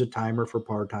do use a timer for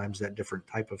par times, that different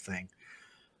type of thing.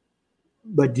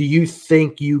 But do you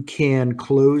think you can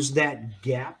close that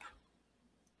gap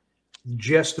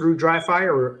just through dry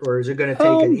fire, or is it going to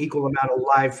take an equal amount of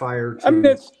live fire?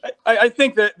 I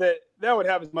think that would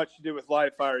have as much to do with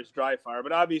live fire as dry fire,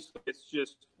 but obviously it's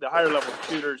just the higher level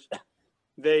shooters,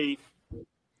 they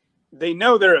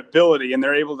know their ability, and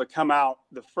they're able to come out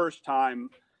the first time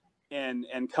and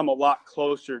come a lot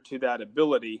closer to that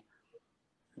ability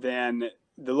than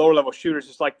the lower level shooters.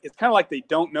 It's kind of like they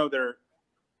don't know their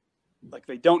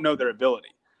ability.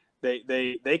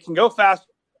 They can go fast,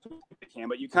 they can,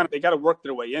 but they got to work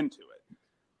their way into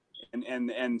it.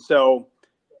 And so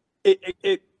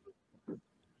it's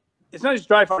not just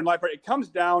dry fire and live fire. It comes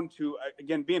down to,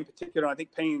 again, being particular. I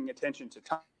think paying attention to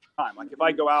time. Like if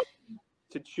I go out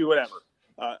to shoot whatever,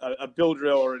 a bill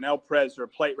drill or an L-Pres or a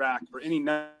plate rack or any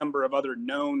number of other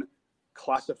known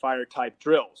classifier type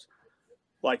drills.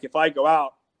 Like if I go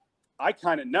out, I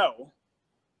kind of know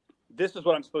this is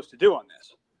what I'm supposed to do on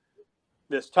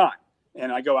this time.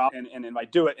 And I go out and I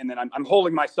do it, and then I'm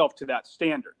holding myself to that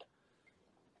standard.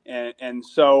 And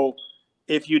so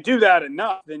if you do that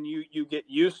enough, then you get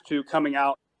used to coming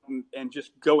out and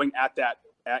just going at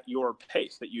your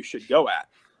pace that you should go at.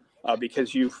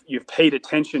 Because you've paid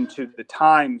attention to the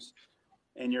times,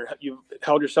 and you've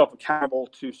held yourself accountable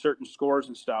to certain scores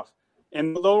and stuff.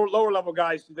 And the lower level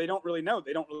guys, they don't really know.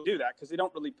 They don't really do that because they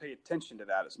don't really pay attention to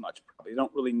that as much. Probably. They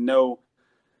don't really know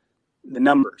the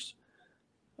numbers.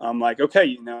 I'm like,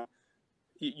 okay,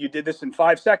 you did this in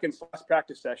 5 seconds last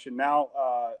practice session. Now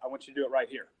I want you to do it right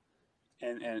here.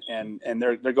 And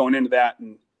they're going into that,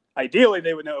 and ideally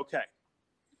they would know, okay,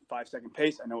 5 second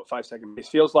pace. I know what 5 second pace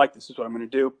feels like. This is what I'm going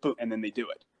to do. Boom, and then they do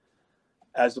it,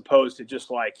 as opposed to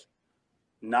just like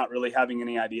not really having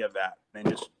any idea of that and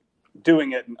just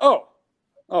doing it. And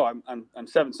I'm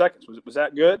 7 seconds. Was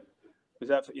that good? Was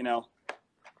that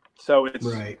So it's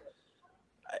right.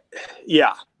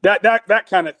 Yeah, that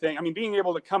kind of thing. I mean, being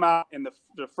able to come out in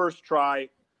the first try,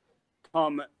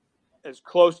 come as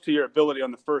close to your ability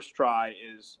on the first try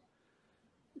is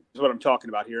what I'm talking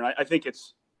about here. And I think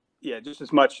it's. Yeah, just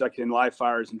as much like in live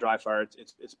fires and dry fire,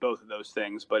 it's both of those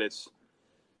things. But it's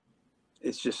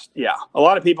just, a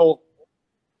lot of people,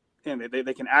 and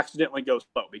they can accidentally go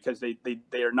slow because they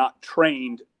are not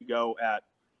trained to go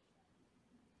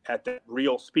at that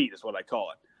real speed is what I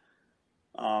call it.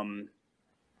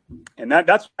 And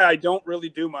that's why I don't really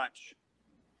do much.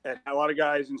 And a lot of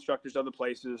guys, instructors, other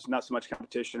places, not so much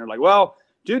competition, are like, well,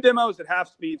 do demos at half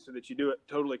speed so that you do it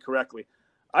totally correctly.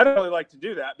 I don't really like to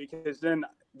do that because then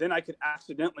I could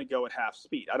accidentally go at half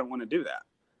speed. I don't want to do that.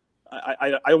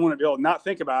 I want to be able to not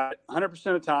think about it 100%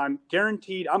 of the time.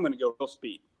 Guaranteed, I'm going to go real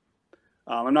speed.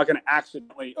 I'm not going to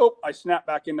accidentally, I snap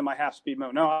back into my half speed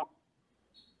mode. No,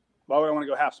 why would I want to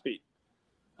go half speed?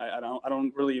 I don't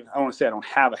want to say I don't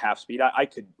have a half speed. I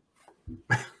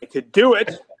could do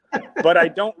it, but I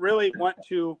don't really want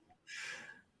to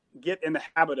get in the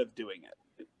habit of doing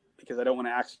it because I don't want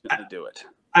to accidentally do it.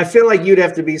 I feel like you'd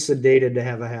have to be sedated to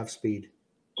have a half speed.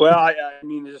 Well, I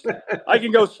mean, I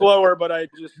can go slower, but I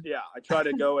try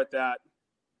to go at that.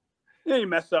 You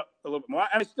mess up a little bit more.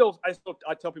 I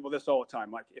tell people this all the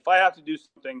time. Like if I have to do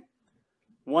something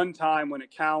one time when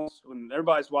it counts, when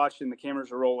everybody's watching, the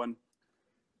cameras are rolling,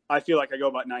 I feel like I go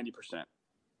about 90%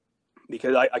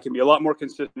 because I can be a lot more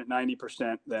consistent at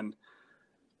 90% than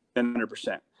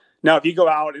 100%. Now, if you go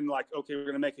out and like, okay, we're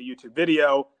going to make a YouTube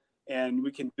video and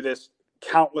we can do this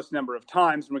countless number of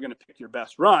times and we're going to pick your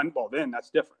best run, well, then that's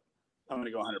different. I'm going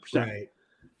to go 100%. Right.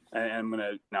 And I'm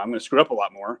going to screw up a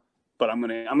lot more, but I'm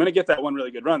going to get that one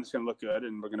really good run that's going to look good,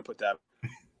 and we're going to put that.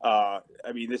 I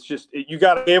mean, it's just you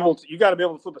got to be able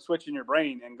to flip a switch in your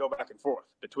brain and go back and forth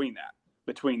between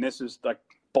this is like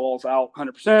balls out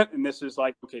 100%, and this is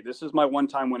like, okay, this is my one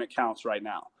time when it counts right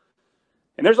now.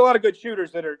 And there's a lot of good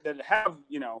shooters that have,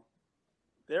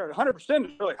 they're 100%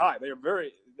 is really high.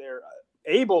 They're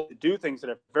able to do things at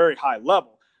a very high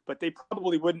level, but they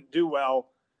probably wouldn't do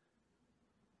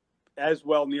as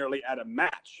well nearly at a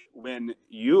match when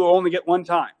you only get one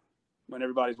time when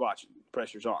everybody's watching,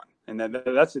 pressure's on. And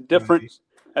that's a different, right.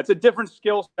 That's a different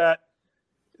skill set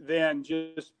than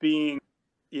just being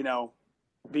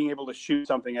able to shoot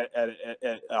something at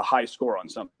a high score on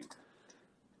something.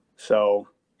 So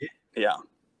yeah,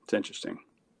 it's interesting.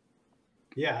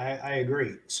 Yeah, I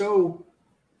agree. So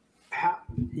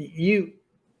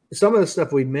some of the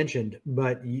stuff we mentioned,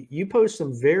 but you post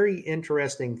some very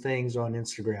interesting things on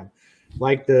Instagram,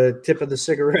 like the tip of the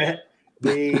cigarette,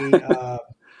 the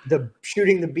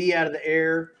shooting the bee out of the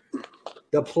air,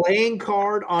 the playing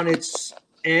card on its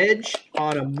edge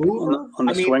on a mover. On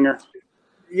the swinger.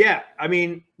 Yeah. I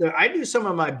mean, I do some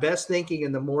of my best thinking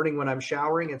in the morning when I'm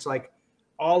showering. It's like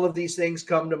all of these things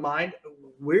come to mind.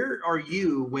 Where are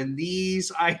you when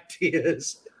these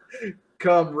ideas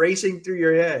come racing through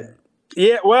your head?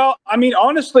 Yeah, well, I mean,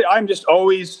 honestly, I'm just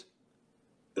always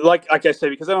like I say,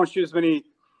 because I don't shoot as many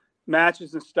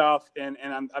matches and stuff, and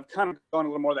I've kind of gone a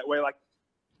little more that way. Like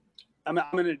I'm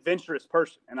an adventurous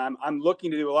person, and I'm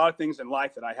looking to do a lot of things in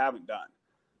life that I haven't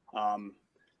done,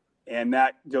 and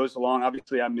that goes along.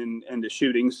 Obviously, I'm into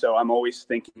shooting, so I'm always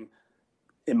thinking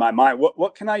in my mind,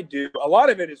 what can I do? A lot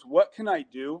of it is what can I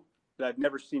do that I've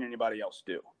never seen anybody else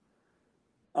do.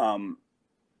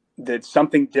 That's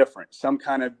something different, some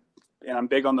kind of. And I'm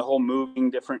big on the whole moving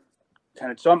different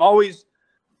kind of. So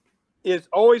it's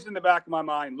always in the back of my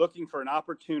mind looking for an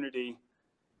opportunity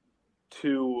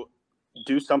to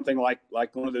do something like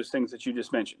one of those things that you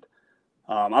just mentioned.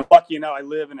 I'm lucky, I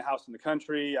live in a house in the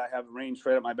country. I have a range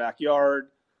right at my backyard.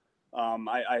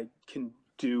 I can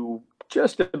do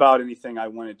just about anything I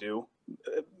want to do.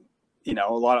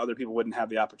 A lot of other people wouldn't have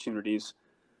the opportunities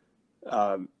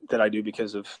that I do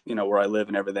because of, where I live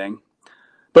and everything.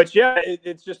 But yeah,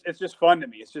 it's just fun to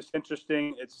me. It's just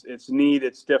interesting. It's neat.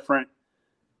 It's different,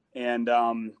 and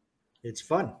it's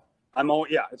fun.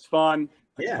 It's fun.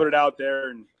 I can put it out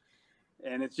there, and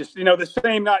it's just the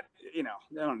same. Not I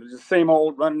don't know, the same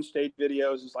old running stage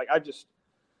videos. It's like I don't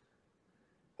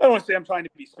want to say I'm trying to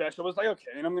be special, but it's like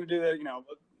okay, and I'm going to do that.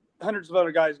 Hundreds of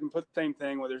other guys can put the same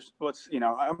thing. Where there's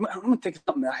I'm going to take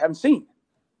something that I haven't seen.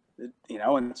 And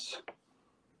it's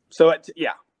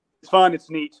fun. It's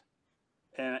neat.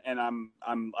 And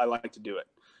I like to do it.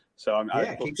 So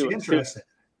it keeps you interested.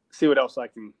 See what else I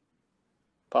can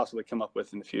possibly come up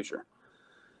with in the future.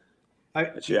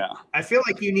 I feel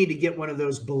like you need to get one of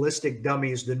those ballistic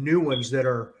dummies, the new ones that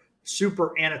are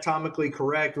super anatomically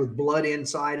correct with blood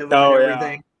inside of them and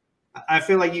everything. Yeah. I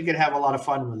feel like you could have a lot of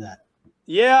fun with that.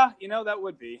 Yeah, that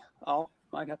would be.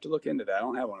 Might have to look into that. I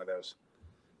don't have one of those.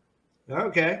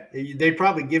 Okay. They'd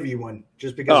probably give you one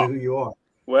just because of who you are.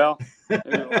 Well,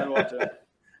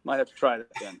 might have to try that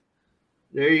then.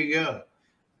 There you go.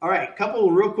 All right, couple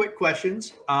of real quick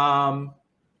questions.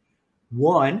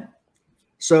 One,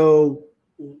 so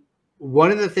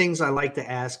one of the things I like to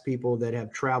ask people that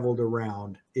have traveled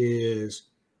around is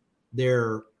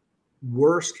their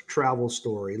worst travel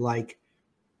story. Like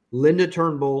Linda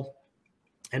Turnbull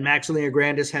and Maximilian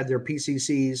Grandis had their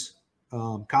PCCs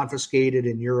confiscated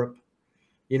in Europe.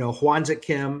 Hwanzik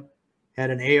Kim had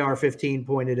an AR-15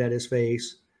 pointed at his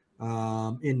face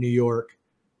in New York.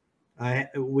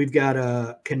 We've got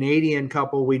a Canadian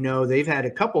couple. We know they've had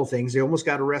a couple things. They almost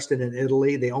got arrested in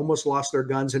Italy. They almost lost their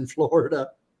guns in Florida.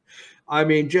 I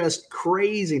mean, just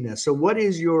craziness. So what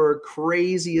is your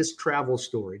craziest travel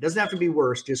story? Doesn't have to be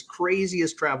worst, just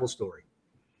craziest travel story.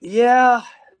 Yeah.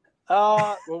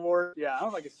 I don't know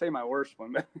if I could say my worst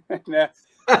one, but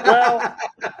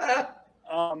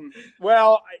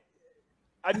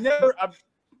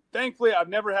thankfully, I've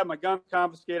never had my gun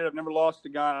confiscated. I've never lost a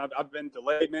gun. I've been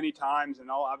delayed many times, and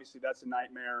obviously that's a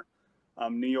nightmare.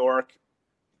 New York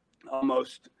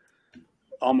almost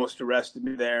arrested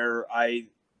me there.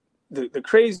 The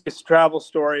craziest travel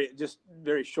story, just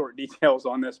very short details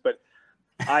on this, but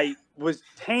I was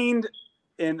detained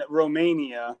in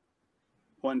Romania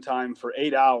one time for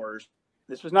 8 hours.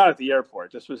 This was not at the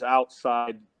airport. This was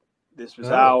outside. This was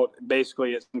out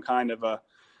basically at some kind of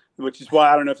which is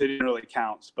why I don't know if it really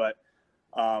counts, but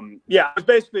I was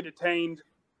basically detained.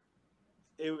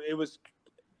 It was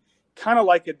kind of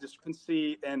like a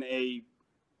discrepancy in a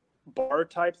bar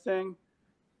type thing.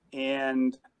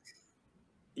 And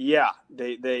yeah,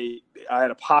 I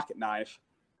had a pocket knife,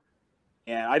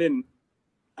 and I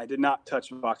did not touch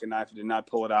the pocket knife. I did not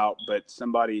pull it out, but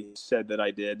somebody said that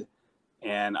I did.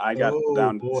 And I got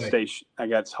down to the station. I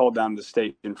got hauled down to the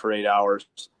station for 8 hours.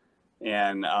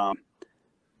 And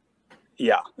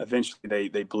yeah, eventually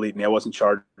they believed me. I wasn't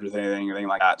charged with anything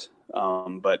like that.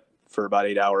 But for about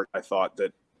 8 hours, I thought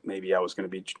that maybe I was going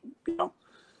to be,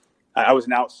 I was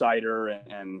an outsider,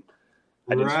 and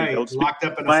I didn't speak locked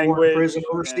up in a foreign prison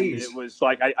overseas. And it was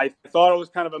like I thought it was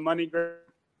kind of a money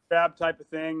grab type of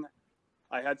thing.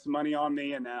 I had some money on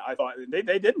me, and I thought they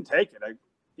didn't take it. I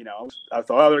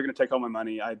thought, they're going to take all my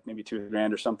money. I had maybe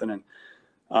 $2,000 or something,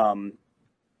 and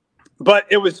but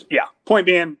it was Point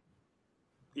being,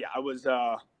 I was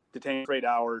detained for 8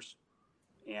 hours,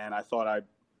 and I thought I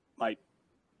might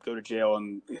go to jail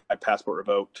and my passport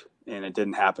revoked, and it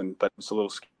didn't happen. But it's a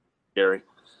little scary.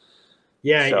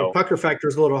 Yeah, so, your pucker factor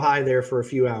is a little high there for a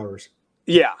few hours.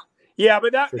 Yeah,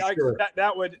 but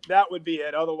that would be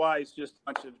it. Otherwise, just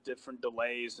a bunch of different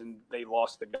delays, and they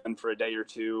lost the gun for a day or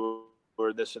two,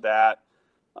 or this or that.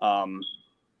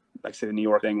 Like I say, the New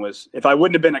York thing was, if I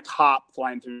wouldn't have been a cop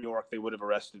flying through New York, they would have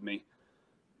arrested me.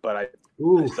 But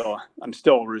I'm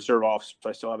still a reserve officer, so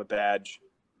I still have a badge.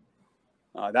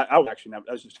 That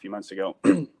was just a few months ago.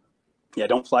 Yeah,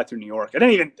 don't fly through New York. I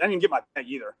didn't get my bag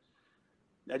either.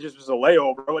 That just was a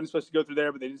layover. I wasn't supposed to go through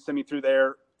there, but they didn't send me through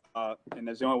there. And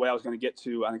that's the only way I was going to get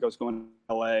to. I think I was going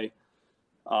to LA.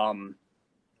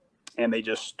 And they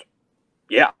just,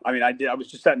 I was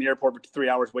just sat in the airport for 3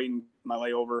 hours waiting my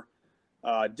layover.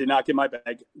 Did not get my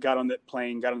bag. Got on the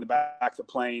plane. Got on the back of the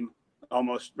plane,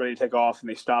 almost ready to take off. And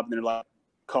they stopped and they're like,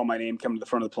 call my name, come to the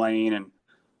front of the plane, and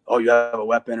you have a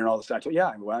weapon and all this. I said,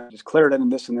 I just cleared it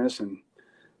and this and this,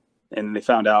 and they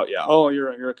found out,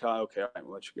 you're a cop. Okay, all right,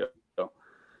 we'll let you go.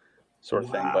 Sort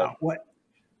of thing. But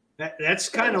that's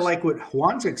kind of like what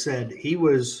Juanczyk said. He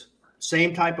was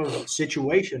same type of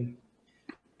situation,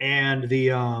 and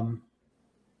the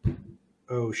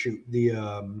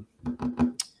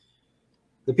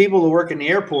people who work in the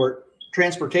airport,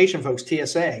 transportation folks,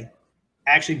 TSA,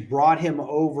 actually brought him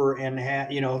over and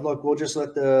had, look, we'll just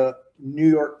let the New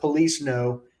York police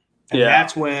know. And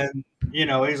that's when,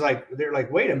 he's like, they're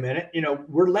like, wait a minute,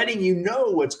 we're letting you know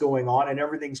what's going on and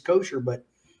everything's kosher. But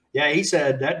yeah, he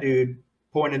said that dude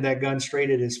pointed that gun straight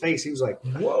at his face. He was like,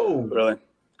 whoa. Really?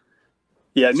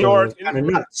 Yeah, New York. Kind of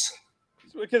nuts.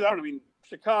 Because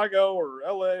Chicago or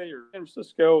LA or San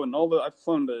Francisco and I've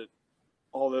flown to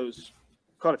all those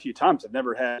quite a few times. I've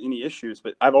never had any issues,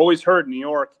 but I've always heard New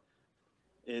York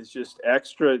is just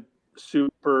extra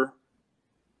super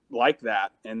like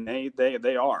that. And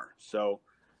they are. So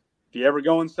if you ever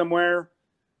going somewhere,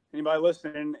 anybody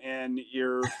listening, and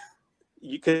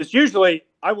because usually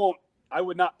I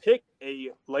would not pick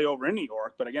a layover in New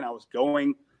York, but again, I was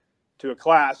going to a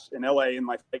class in LA, and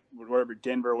my flight, wherever,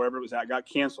 Denver, wherever it was at, got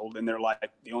canceled. And they're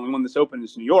like, the only one that's open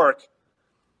is New York.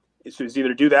 So it's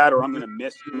either do that or I'm going to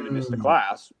miss the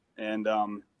class. And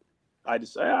I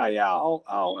just say, I'll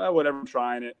whatever, I'm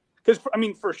trying it. Because,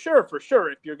 for sure,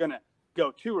 if you're going to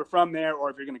go to or from there, or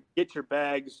if you're going to get your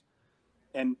bags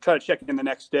and try to check in the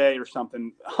next day or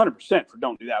something, 100%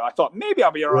 don't do that. I thought maybe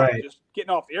I'll be all right just getting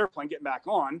off the airplane, getting back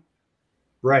on.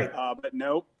 Right. But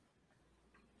nope.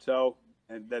 So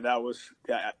that was,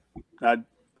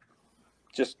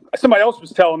 just somebody else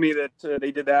was telling me that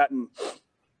they did that, and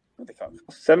what they cost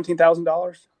 $17,000.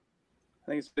 I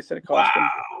think they said it cost them.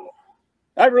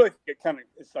 I really think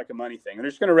it's like a money thing. And they're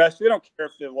just going to arrest you. They don't care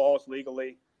if the law is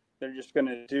legally. They're just going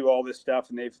to do all this stuff,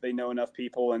 and they know enough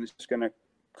people, and it's just going to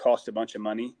cost a bunch of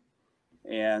money,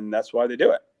 and that's why they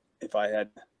do it. If I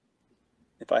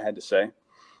had to say.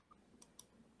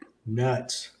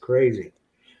 Nuts. Crazy.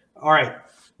 All right.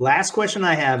 Last question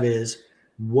I have is,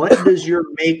 what does your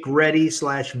make ready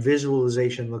 /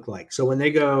 visualization look like? So when they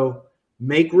go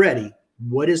make ready,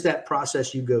 what is that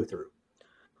process you go through?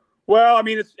 Well,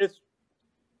 it's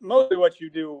mostly what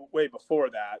you do way before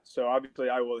that. So obviously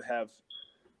I will have,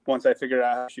 once I figured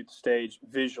out how to shoot the stage,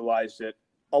 visualized it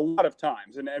a lot of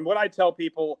times. And what I tell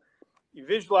people, you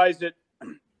visualize it,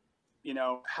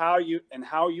 how you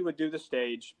would do the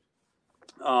stage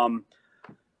over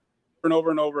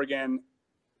and over again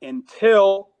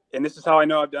until, and this is how I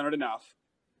know I've done it enough,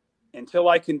 until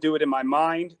I can do it in my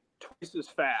mind twice as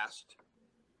fast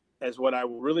as what I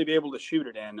will really be able to shoot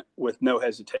it in with no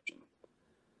hesitation.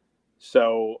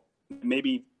 So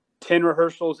maybe 10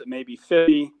 rehearsals, it may be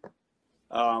 50.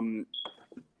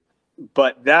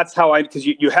 But that's how because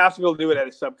you have to be able to do it at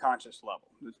a subconscious level.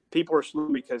 People are slow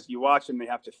because you watch them, they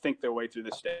have to think their way through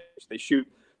the stage. They shoot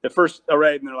the first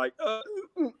array and they're like,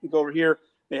 go over here.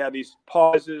 They have these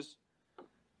pauses.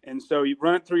 And so you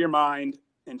run it through your mind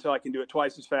until I can do it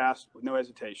twice as fast with no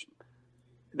hesitation.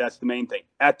 That's the main thing.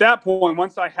 At that point,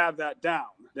 once I have that down,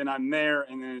 then I'm there,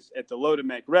 and then it's at the low to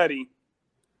make ready.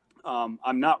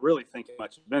 I'm not really thinking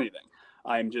much of anything.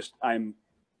 I'm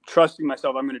trusting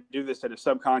myself. I'm going to do this at a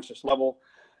subconscious level.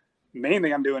 Main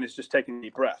thing I'm doing is just taking a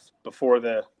deep breath before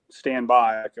the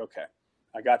standby. Like, okay,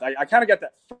 I kind of got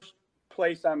that first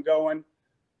place I'm going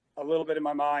a little bit in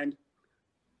my mind,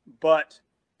 but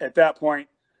at that point,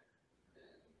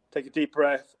 take a deep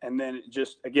breath, and then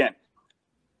just, again,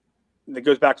 that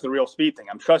goes back to the real speed thing.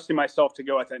 I'm trusting myself to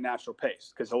go at that natural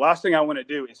pace, because the last thing I want to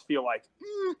do is feel like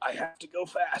I have to go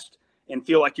fast and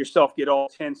feel like yourself get all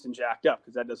tense and jacked up,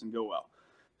 because that doesn't go well.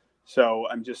 So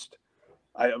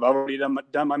I've already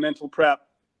done my mental prep,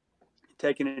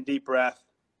 taking a deep breath,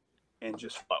 and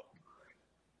just flow.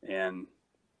 And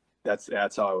that's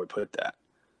how I would put that.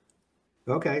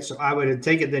 Okay, so I would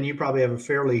take it then you probably have a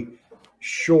fairly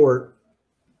short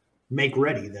make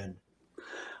ready then.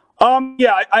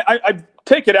 Yeah, I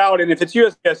take it out, and if it's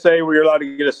USPSA where you're allowed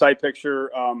to get a sight picture,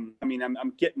 I'm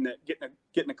getting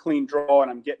a clean draw,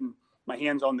 and I'm getting my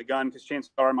hands on the gun, because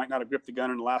chances are I might not have gripped the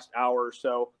gun in the last hour or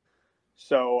so.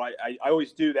 So I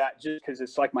always do that just because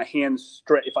it's like my hands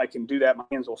stretch. If I can do that, my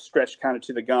hands will stretch kind of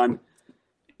to the gun,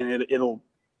 and it'll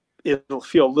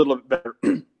feel a little bit better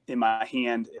in my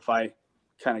hand if I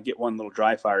kind of get one little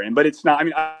dry fire in. But it's not. I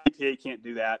mean, IPA can't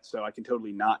do that, so I can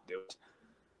totally not do it.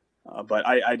 But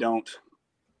I don't.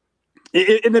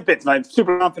 It depends. I'm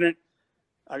super confident.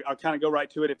 I'll kind of go right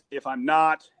to it. If I'm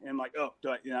not, and like,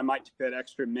 I might take that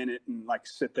extra minute and like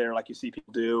sit there like you see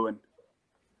people do, and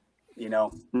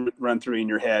run through in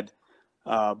your head.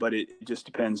 But it just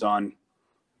depends on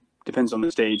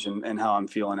the stage and how I'm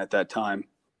feeling at that time.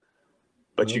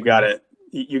 But okay.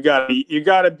 you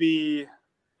gotta be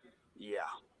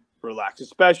relaxed,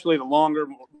 especially the longer,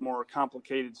 more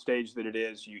complicated stage that it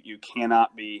is. You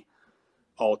cannot be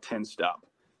all tensed up.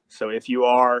 So if you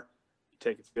are,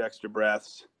 take a few extra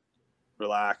breaths,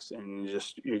 relax, and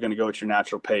you're going to go at your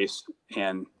natural pace,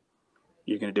 and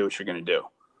you're going to do what you're going to do.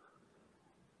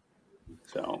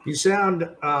 So you sound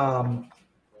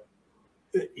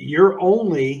you're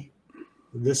only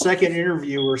the second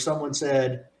interview where someone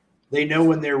said they know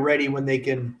when they're ready, when they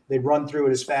run through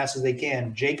it as fast as they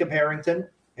can. Jacob Harrington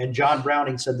and John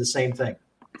Browning said the same thing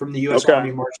from the U.S.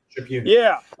 Army Marksmanship Unit.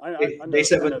 Yeah, I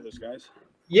know those guys.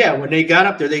 Yeah, when they got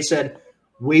up there, they said,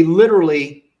 we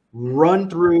literally run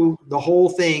through the whole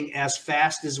thing as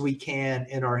fast as we can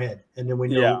in our head, and then we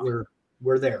know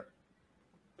we're there.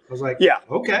 I was like,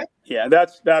 okay. Yeah,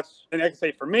 that's and I can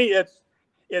say for me, it's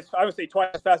I would say twice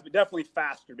as fast, but definitely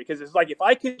faster, because it's like if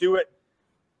I could do it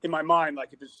in my mind,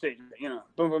 like if it's stage,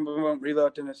 boom, boom, boom, boom,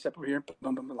 reload, and then step over here,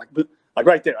 boom, boom, boom, like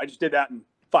right there. I just did that in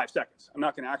 5 seconds. I'm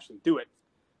not going to actually do it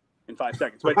in 5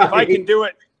 seconds, but if I can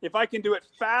do it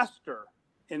faster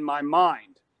in my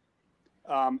mind,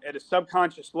 at a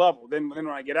subconscious level, then when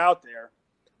I get out there,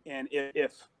 and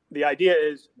if the idea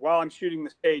is while I'm shooting the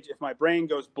stage, if my brain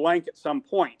goes blank at some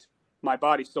point, my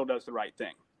body still does the right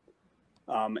thing.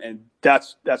 And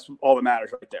that's all that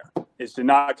matters right there, is to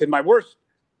not, because my worst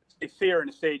fear in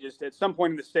the stage is at some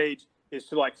point in the stage is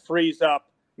to like freeze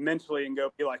up mentally and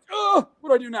be like, oh, what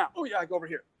do I do now? Oh yeah, I go over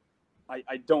here.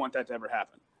 I don't want that to ever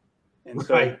happen. And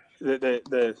so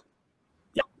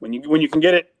when you can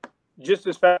get it just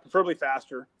as fast, preferably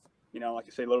faster, like I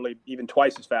say, literally even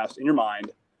twice as fast in your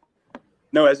mind,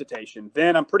 no hesitation,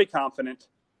 then I'm pretty confident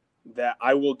that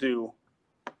I will do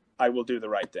the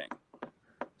right thing.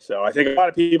 So I think a lot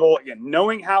of people, again,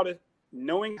 knowing how to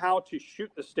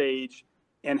shoot the stage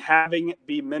and having it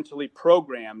be mentally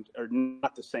programmed are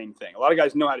not the same thing. A lot of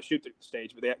guys know how to shoot the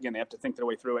stage, but they have to think their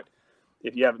way through it.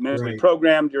 If you have it mentally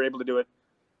programmed, you're able to do it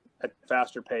at a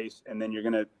faster pace, and then you're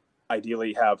going to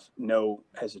ideally have no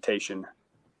hesitation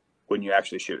when you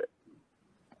actually shoot it.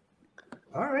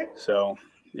 All right. So,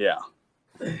 yeah.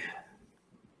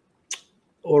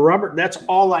 Well, Robert, that's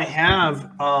all I have.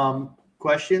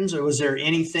 Questions, or was there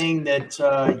anything that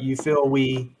you feel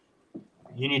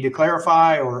you need to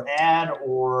clarify or add,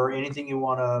 or anything you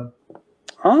want to?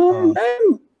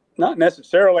 Not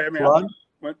necessarily. I mean, plug? I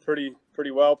went pretty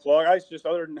well. Plug. I just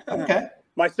other than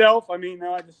myself. I mean,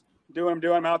 I just do what I'm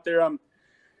doing. I'm out there. I'm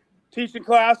teaching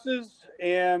classes,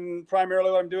 and primarily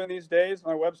what I'm doing these days,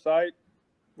 my website,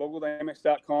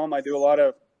 vogeldynamics.com. I do a lot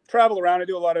of travel around. I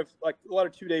do a lot of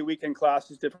 2-day weekend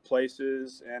classes, different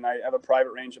places, and I have a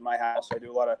private range in my house. I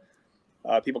do a lot of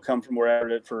People come from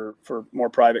wherever for more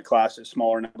private classes,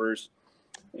 smaller numbers.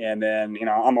 And then,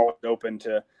 I'm always open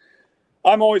to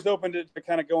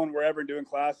kind of going wherever and doing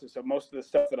classes. So most of the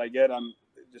stuff that I get, I'm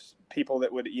just people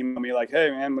that would email me like,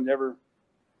 hey man, whenever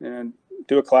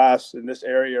do a class in this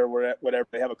area or whatever,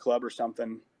 they have a club or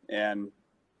something. And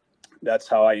that's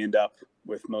how I end up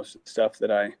with most of the stuff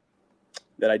that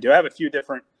I do. I have a few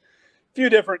different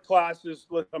classes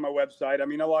listed on my website. I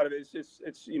mean, a lot of it's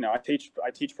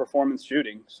I teach performance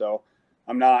shooting, so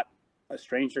I'm not a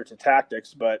stranger to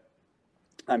tactics, but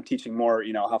I'm teaching more,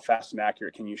 how fast and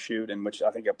accurate can you shoot, and which I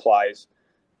think applies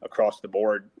across the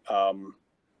board, kind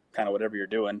of whatever you're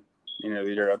doing.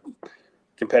 Either a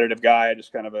competitive guy,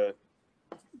 just kind of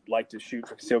like to shoot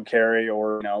for concealed carry,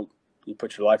 or, you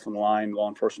put your life on the line, law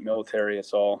enforcement, military,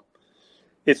 it's all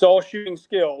shooting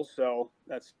skills. So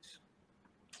that's,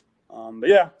 but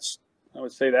yeah, I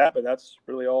would say that, but that's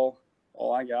really all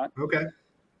I got. Okay.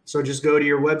 So just go to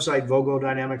your website,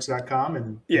 vogeldynamics.com,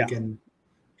 and you can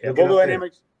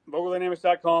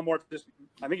Vogeldynamics.com, or just,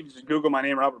 I think if you just Google my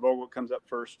name, Robert Vogel, it comes up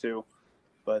first too.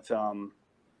 But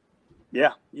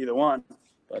yeah, either one.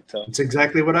 But it's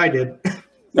exactly what I did.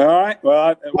 All right.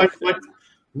 Well,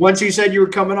 once you said you were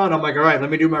coming on, I'm like, all right,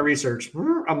 let me do my research.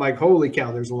 I'm like, holy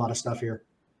cow, there's a lot of stuff here.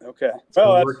 Okay.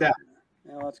 So well, worked out.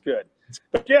 Well, that's good.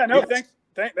 But yeah, no, yes.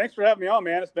 Thanks for having me on,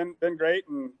 man. It's been great,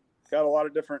 and got a lot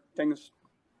of different things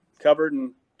covered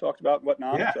and talked about and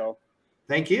whatnot. Yeah. So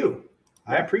thank you.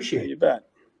 I appreciate it. You bet.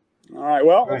 All right.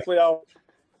 Well, hopefully I'll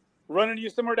run into you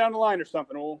somewhere down the line or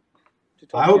something.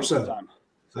 I hope so.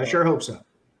 I sure hope so.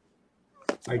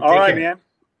 All right, man.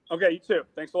 Okay, you too.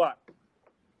 Thanks a lot.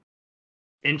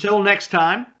 Until next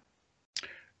time.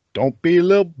 Don't be a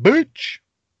little bitch.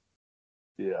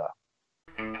 Yeah.